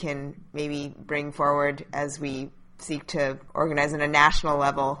lessons that we can maybe bring forward as we seek to organize on a national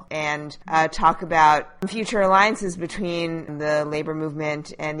level and talk about future alliances between the labor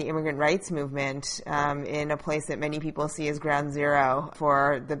movement and the immigrant rights movement in a place that many people see as ground zero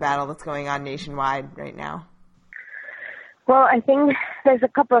for the battle that's going on nationwide right now? Well, I think there's a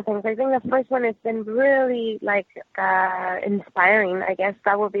couple of things. I think the first one has been really inspiring, I guess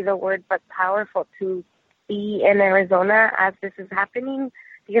that would be the word, but powerful to be in Arizona as this is happening,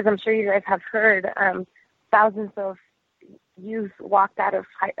 because I'm sure you guys have heard thousands of youth walked out of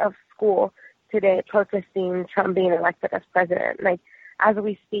school today protesting Trump being elected as president. Like, as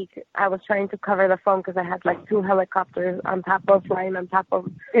we speak, I was trying to cover the phone because I had like 2 helicopters flying on top of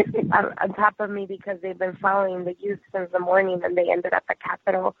me, because they've been following the youth since the morning, and they ended up at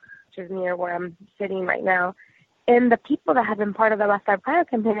Capitol, which is near where I'm sitting right now. And the people that have been part of the Left Eye Pride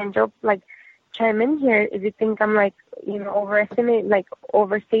campaign, and Joe, chime in here if you think I'm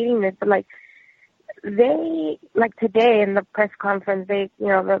overstating this, but they, today in the press conference, they,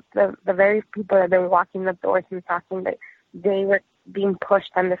 the very people that have been walking the doors and talking, they were being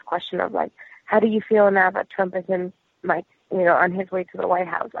pushed on this question of how do you feel now that Trump is in on his way to the White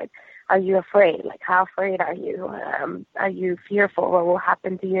House? Are you afraid? How afraid are you? Are you fearful what will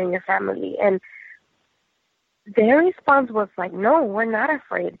happen to you and your family? And their response was no, we're not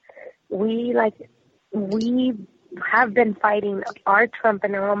afraid. We have been fighting our Trump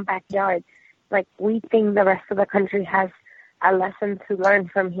in our own backyard. We think the rest of the country has a lesson to learn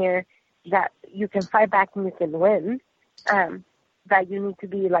from here, that you can fight back and you can win. That you need to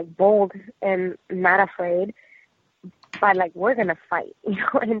be bold and not afraid, but we're gonna fight,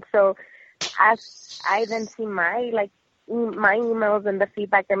 And so, as I then see my emails and the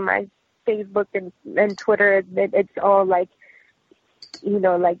feedback in my Facebook and Twitter, that it's all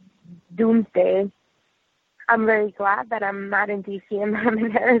doomsday. I'm very glad that I'm not in DC and I'm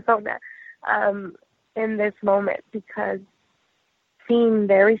in Arizona in this moment, because seeing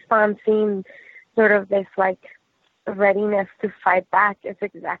their response, seeing sort of this readiness to fight back is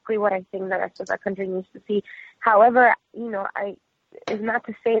exactly what I think the rest of the country needs to see. However, it's not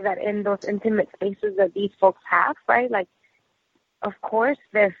to say that in those intimate spaces that these folks have, right? Of course,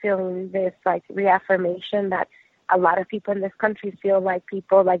 they're feeling this reaffirmation that a lot of people in this country feel like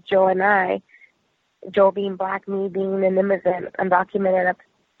people like Joe and I, Joe being Black, me being an immigrant, undocumented up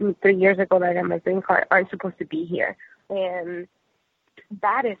 3 years ago that I got my green card, aren't supposed to be here. And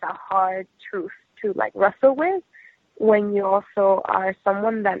that is a hard truth to wrestle with when you also are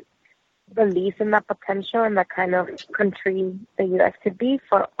someone that believes in the potential and the kind of country the U.S. could be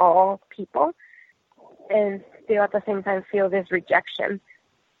for all people, and still at the same time feel this rejection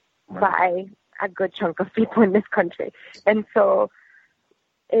by a good chunk of people in this country. And so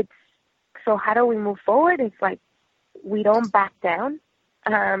how do we move forward? It's we don't back down.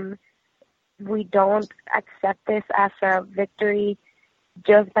 We don't accept this as a victory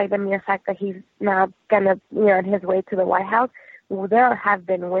just by the mere fact that he's now gonna, on his way to the White House. Well, there have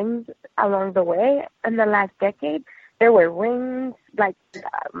been wins along the way in the last decade. There were wins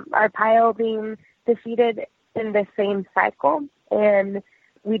Arpaio being defeated in the same cycle, and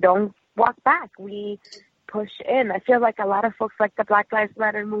we don't walk back. We push in. I feel like a lot of folks like the Black Lives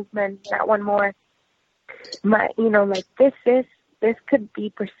Matter movement, that one more, like this could be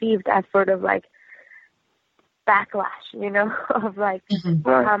perceived as sort of like backlash, of like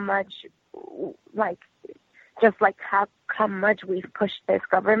how much, like, just like how much we've pushed this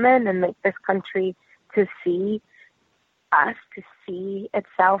government and like this country to see us, to see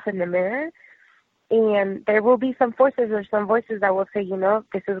itself in the mirror. And there will be some forces or some voices that will say,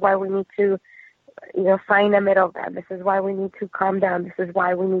 this is why we need to, find a middle ground. This is why we need to calm down. This is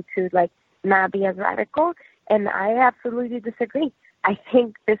why we need to, like, not be as radical. And I absolutely disagree. I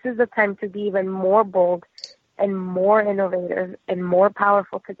think this is the time to be even more bold and more innovative and more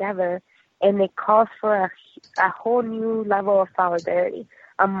powerful together. And it calls for a whole new level of solidarity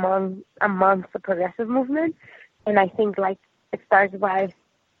amongst the progressive movement. And I think, like, it starts by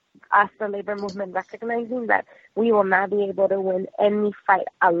us, the labor movement, recognizing that we will not be able to win any fight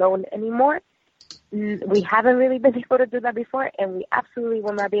alone anymore. We haven't really been able to do that before, and we absolutely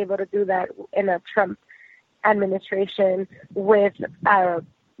will not be able to do that in a Trump administration with,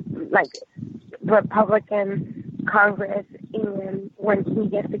 Republican Congress, and when he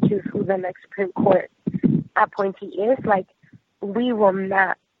gets to choose who the next Supreme Court appointee is. Like, we will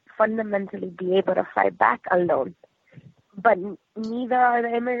not fundamentally be able to fight back alone. But neither are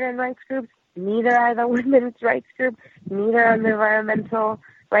the immigrant rights groups, neither are the women's rights groups, neither are the environmental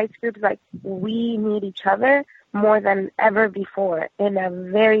rights groups. Like, we need each other more than ever before in a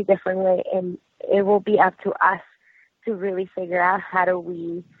very different way, and it will be up to us to really figure out how do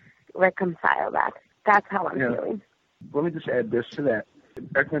we reconcile that. That's how I'm feeling. Let me just add this to that.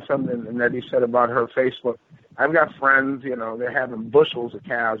 Echoing something that you said about her Facebook, I've got friends, they're having bushels of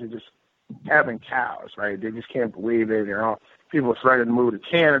cows. They're just having cows, right? They just can't believe it. People are threatening to move to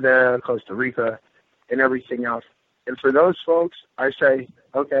Canada, Costa Rica, and everything else. And for those folks, I say,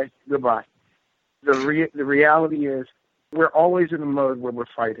 okay, goodbye. The reality is we're always in a mode where we're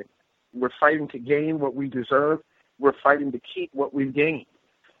fighting. We're fighting to gain what we deserve. We're fighting to keep what we've gained.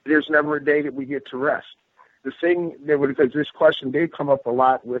 There's never a day that we get to rest. The thing because this question did come up a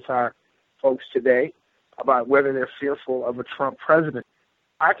lot with our folks today about whether they're fearful of a Trump president.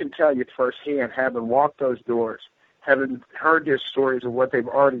 I can tell you firsthand, having walked those doors, having heard their stories of what they've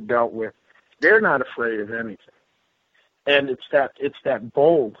already dealt with, they're not afraid of anything. And it's that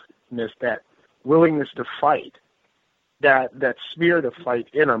boldness, that willingness to fight, that spirit of fight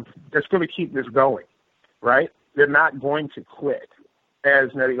in them that's going to keep this going, right? They're not going to quit.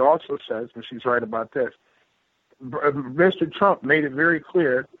 As Nettie also says, and she's right about this, Mr. Trump made it very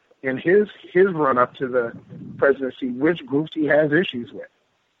clear in his run-up to the presidency which groups he has issues with,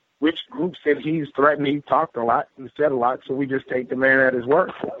 which groups that he's threatened. He talked a lot and said a lot, so we just take the man at his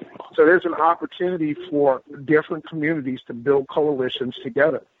word. So there's an opportunity for different communities to build coalitions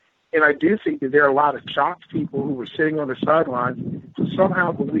together. And I do think that there are a lot of shocked people who were sitting on the sidelines who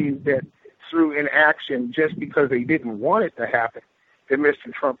somehow believe that through inaction, just because they didn't want it to happen, that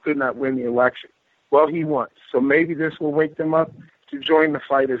Mr. Trump could not win the election. Well, he won. So maybe this will wake them up to join the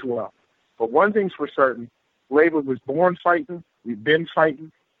fight as well. But one thing's for certain, Labor was born fighting. We've been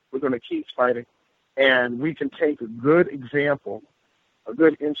fighting. We're going to keep fighting. And we can take a good example, a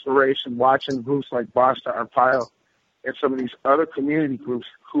good inspiration, watching groups like Basta Arpaio and some of these other community groups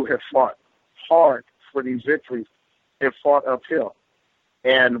who have fought hard for these victories and fought uphill.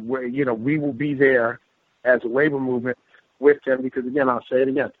 And we will be there as a labor movement with them because, again, I'll say it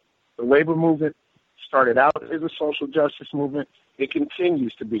again, the labor movement started out as a social justice movement. It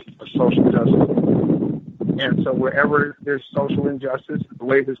continues to be a social justice movement. And so wherever there's social injustice,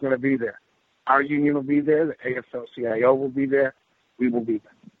 labor is going to be there. Our union will be there. The AFL-CIO will be there. We will be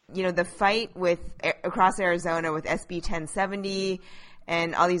there. The fight across Arizona with SB 1070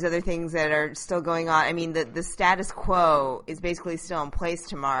 and all these other things that are still going on. I mean, the status quo is basically still in place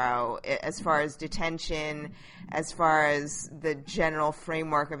tomorrow as far as detention, as far as the general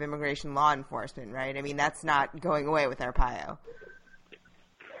framework of immigration law enforcement, right? I mean, that's not going away with Arpaio.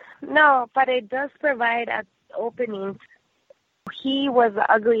 No, but it does provide an opening. He was the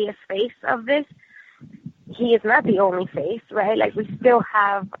ugliest face of this. He is not the only face, right? Like, we still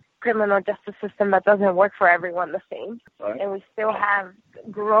have criminal justice system that doesn't work for everyone the same. Right. And we still have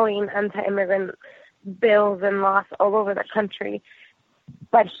growing anti-immigrant bills and laws all over the country.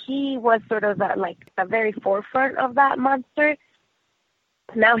 But he was sort of the very forefront of that monster.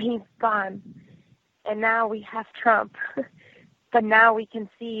 Now he's gone. And now we have Trump. But now we can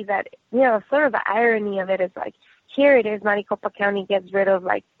see that, sort of the irony of it is here it is, Maricopa County gets rid of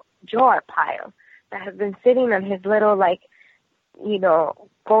Joe Arpaio that has been sitting on his little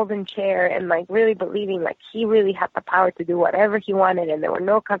golden chair and like really believing like he really had the power to do whatever he wanted and there were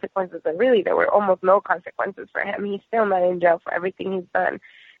no consequences, and really there were almost no consequences for him. He's still not in jail for everything he's done.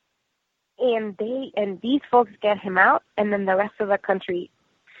 And these folks get him out, and then the rest of the country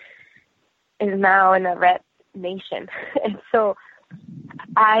is now in a red nation. And so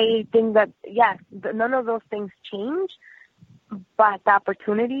I think that, yes, none of those things change, but the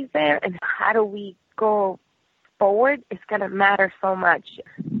opportunities there and how do we go forward is going to matter so much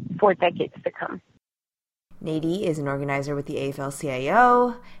for decades to come. Nady is an organizer with the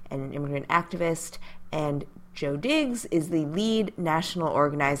AFL-CIO and an immigrant activist, and Joe Diggs is the lead national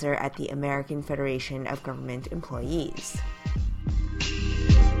organizer at the American Federation of Government Employees.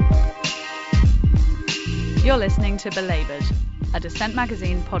 You're listening to Belabored, a Dissent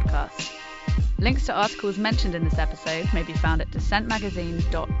Magazine podcast. Links to articles mentioned in this episode may be found at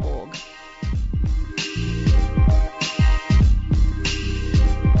dissentmagazine.org.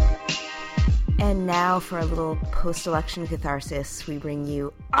 And now for a little post-election catharsis, we bring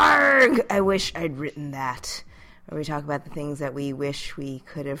you Arg! I Wish I'd Written That, where we talk about the things that we wish we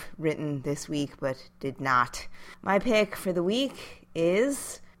could have written this week but did not. My pick for the week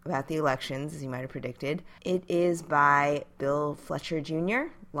is about the elections, as you might have predicted. It is by Bill Fletcher Jr.,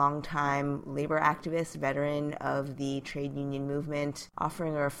 longtime labor activist, veteran of the trade union movement,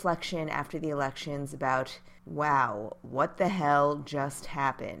 offering a reflection after the elections about, wow, what the hell just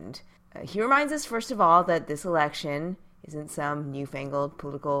happened? He reminds us, first of all, that this election isn't some newfangled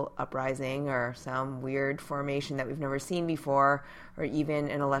political uprising or some weird formation that we've never seen before, or even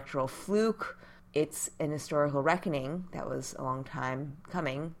an electoral fluke. It's an historical reckoning that was a long time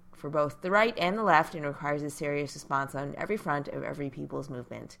coming for both the right and the left, and requires a serious response on every front of every people's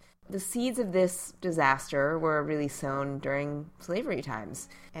movement. The seeds of this disaster were really sown during slavery times,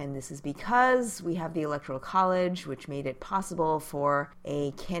 and this is because we have the Electoral College, which made it possible for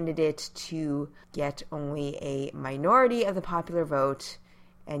a candidate to get only a minority of the popular vote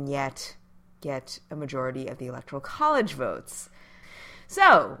and yet get a majority of the Electoral College votes.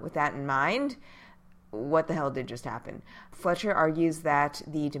 So, with that in mind, what the hell did just happen? Fletcher argues that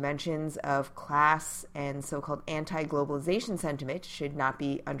the dimensions of class and so-called anti-globalization sentiment should not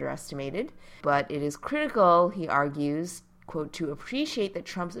be underestimated, but it is critical, he argues, quote, to appreciate that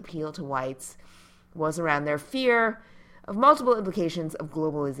Trump's appeal to whites was around their fear of multiple implications of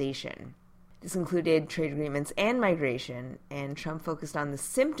globalization. This included trade agreements and migration, and Trump focused on the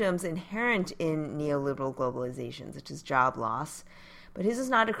symptoms inherent in neoliberal globalization, such as job loss. But his is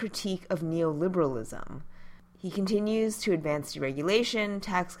not a critique of neoliberalism. He continues to advance deregulation,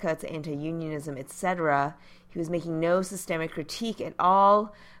 tax cuts, anti-unionism, etc. He was making no systemic critique at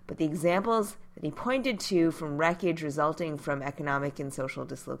all, but the examples that he pointed to from wreckage resulting from economic and social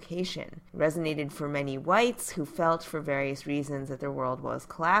dislocation resonated for many whites who felt for various reasons that their world was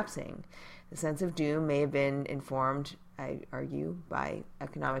collapsing. The sense of doom may have been informed, I argue, by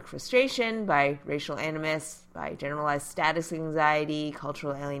economic frustration, by racial animus, by generalized status anxiety,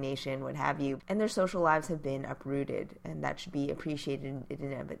 cultural alienation, what have you, and their social lives have been uprooted, and that should be appreciated in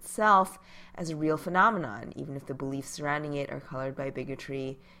and of itself as a real phenomenon, even if the beliefs surrounding it are colored by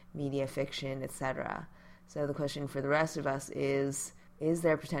bigotry, media fiction, etc. So the question for the rest of us is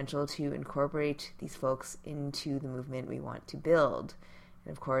there potential to incorporate these folks into the movement we want to build?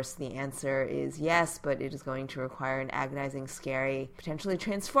 And of course, the answer is yes, but it is going to require an agonizing, scary, potentially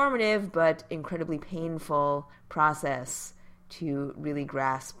transformative, but incredibly painful process to really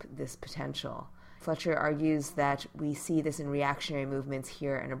grasp this potential. Fletcher argues that we see this in reactionary movements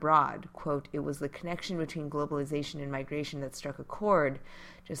here and abroad. Quote, it was the connection between globalization and migration that struck a chord,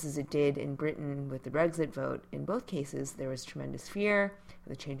 just as it did in Britain with the Brexit vote. In both cases, there was tremendous fear of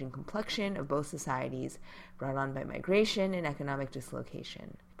the changing complexion of both societies brought on by migration and economic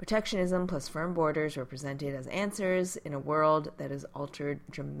dislocation. Protectionism plus firm borders were presented as answers in a world that is altered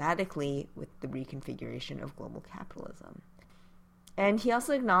dramatically with the reconfiguration of global capitalism. And he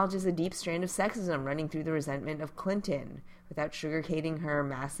also acknowledges a deep strand of sexism running through the resentment of Clinton, without sugarcoating her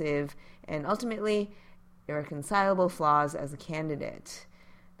massive and ultimately irreconcilable flaws as a candidate.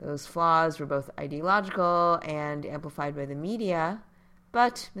 Those flaws were both ideological and amplified by the media,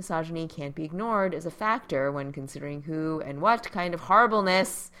 but misogyny can't be ignored as a factor when considering who and what kind of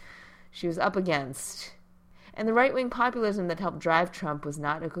horribleness she was up against. And the right-wing populism that helped drive Trump was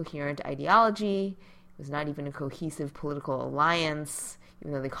not a coherent ideology. It was not even a cohesive political alliance,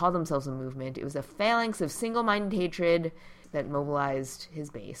 even though they called themselves a movement. It was a phalanx of single-minded hatred that mobilized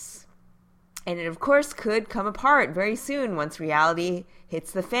his base. And it, of course, could come apart very soon once reality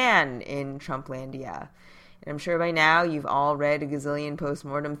hits the fan in Trumplandia. And I'm sure by now you've all read a gazillion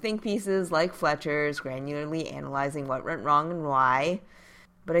postmortem think pieces like Fletcher's, granularly analyzing what went wrong and why.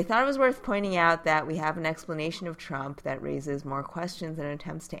 But I thought it was worth pointing out that we have an explanation of Trump that raises more questions than it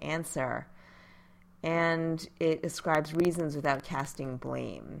attempts to answer. And it ascribes reasons without casting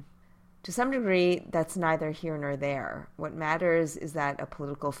blame. To some degree, that's neither here nor there. What matters is that a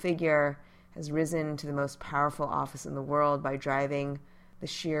political figure has risen to the most powerful office in the world by driving the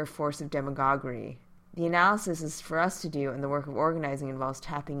sheer force of demagoguery. The analysis is for us to do, and the work of organizing involves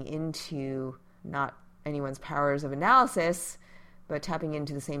tapping into not anyone's powers of analysis, but tapping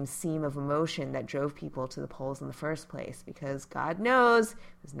into the same seam of emotion that drove people to the polls in the first place, because God knows it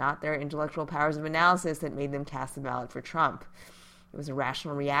was not their intellectual powers of analysis that made them cast the ballot for Trump. It was a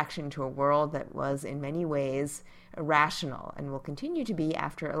rational reaction to a world that was in many ways irrational and will continue to be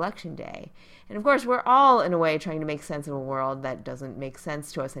after Election Day. And of course, we're all, in a way, trying to make sense of a world that doesn't make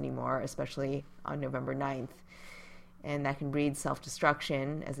sense to us anymore, especially on November 9th. And that can breed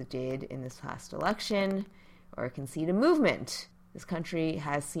self-destruction, as it did in this past election, or it can seed a movement. This country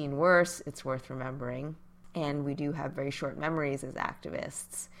has seen worse, it's worth remembering. And we do have very short memories as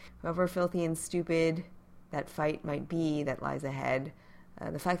activists. However filthy and stupid that fight might be that lies ahead,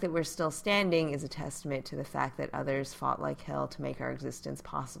 the fact that we're still standing is a testament to the fact that others fought like hell to make our existence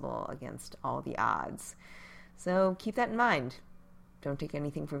possible against all the odds. So keep that in mind. Don't take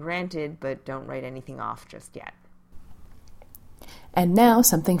anything for granted, but don't write anything off just yet. And now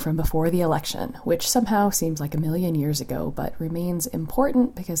something from before the election, which somehow seems like a million years ago, but remains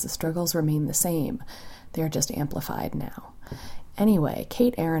important because the struggles remain the same. They're just amplified now. Anyway,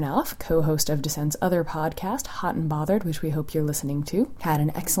 Kate Aronoff, co-host of Dissent's other podcast, Hot and Bothered, which we hope you're listening to, had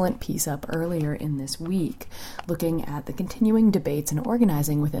an excellent piece up earlier in this week, looking at the continuing debates and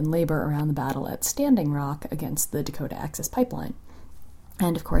organizing within labor around the battle at Standing Rock against the Dakota Access Pipeline.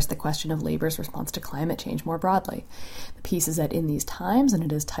 And, of course, the question of labor's response to climate change more broadly. The piece is at In These Times, and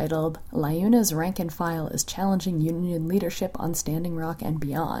it is titled, LiUNA's Rank and File is Challenging Union Leadership on Standing Rock and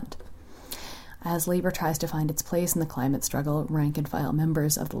Beyond. As labor tries to find its place in the climate struggle, rank-and-file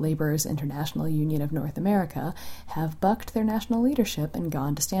members of the Laborers' International Union of North America have bucked their national leadership and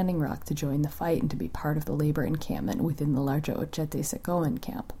gone to Standing Rock to join the fight and to be part of the labor encampment within the larger Ochete-Secoan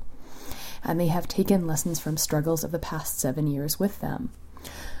camp. And they have taken lessons from struggles of the past 7 years with them.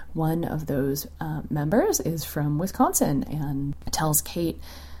 One of those members is from Wisconsin and tells Kate,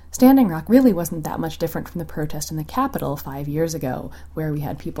 Standing Rock really wasn't that much different from the protest in the Capitol 5 years ago, where we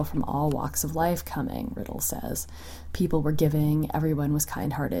had people from all walks of life coming, Riddle says. People were giving, everyone was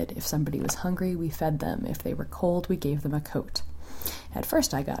kind-hearted. If somebody was hungry, we fed them. If they were cold, we gave them a coat. At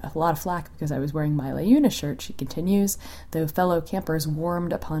first I got a lot of flack because I was wearing my LiUNA shirt, she continues, though fellow campers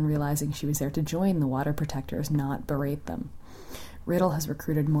warmed upon realizing she was there to join the water protectors, not berate them. Riddle has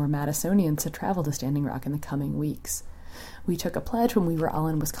recruited more Madisonians to travel to Standing Rock in the coming weeks. We took a pledge when we were all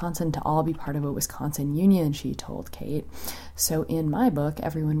in Wisconsin to all be part of a Wisconsin union, she told Kate. So in my book,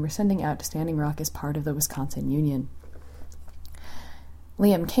 everyone we're sending out to Standing Rock is part of the Wisconsin Union.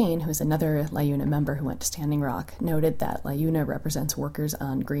 Liam Kane, who's another LiUNA member who went to Standing Rock, noted that LiUNA represents workers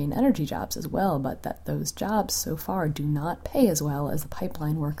on green energy jobs as well, but that those jobs so far do not pay as well as the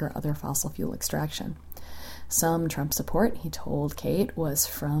pipeline work or other fossil fuel extraction. Some Trump support, he told Kate, was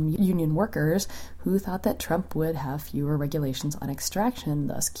from union workers who thought that Trump would have fewer regulations on extraction,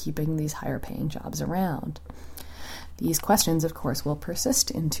 thus keeping these higher-paying jobs around. These questions, of course, will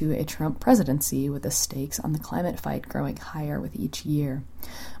persist into a Trump presidency, with the stakes on the climate fight growing higher with each year.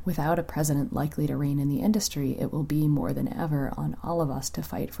 Without a president likely to rein in the industry, it will be more than ever on all of us to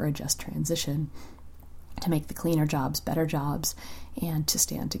fight for a just transition, to make the cleaner jobs better jobs, and to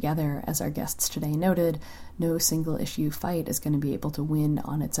stand together. As our guests today noted, no single-issue fight is going to be able to win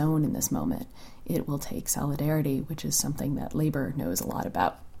on its own in this moment. It will take solidarity, which is something that labor knows a lot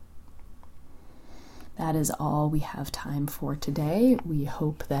about. That is all we have time for today. We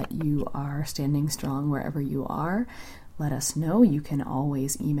hope that you are standing strong wherever you are. Let us know. You can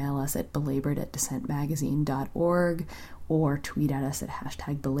always email us at belabored@dissentmagazine.org or tweet at us at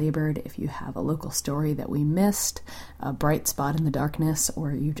 #belabored if you have a local story that we missed, a bright spot in the darkness,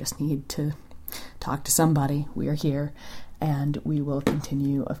 or you just need to talk to somebody. We are here, and we will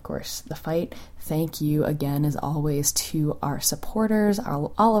continue, of course, the fight. Thank you again, as always, to our supporters,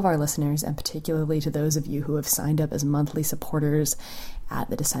 all of our listeners, and particularly to those of you who have signed up as monthly supporters at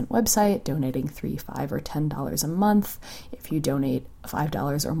the Dissent website, donating $3, $5, or $10 a month. If you donate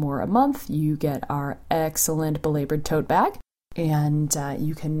 $5 or more a month, you get our excellent Belabored tote bag. And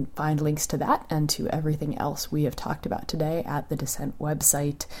you can find links to that and to everything else we have talked about today at the Dissent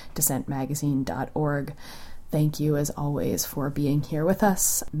website, dissentmagazine.org. Thank you, as always, for being here with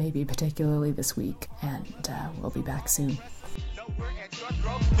us, maybe particularly this week, and we'll be back soon.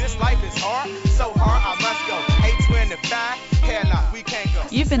 This life is hard, so hard I must go. 825, hell no, we can't go.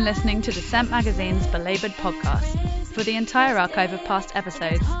 You've been listening to Dissent Magazine's Belabored podcast. For the entire archive of past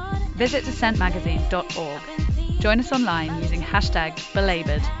episodes, visit dissentmagazine.org. Join us online using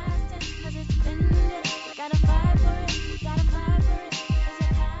 #Belabored.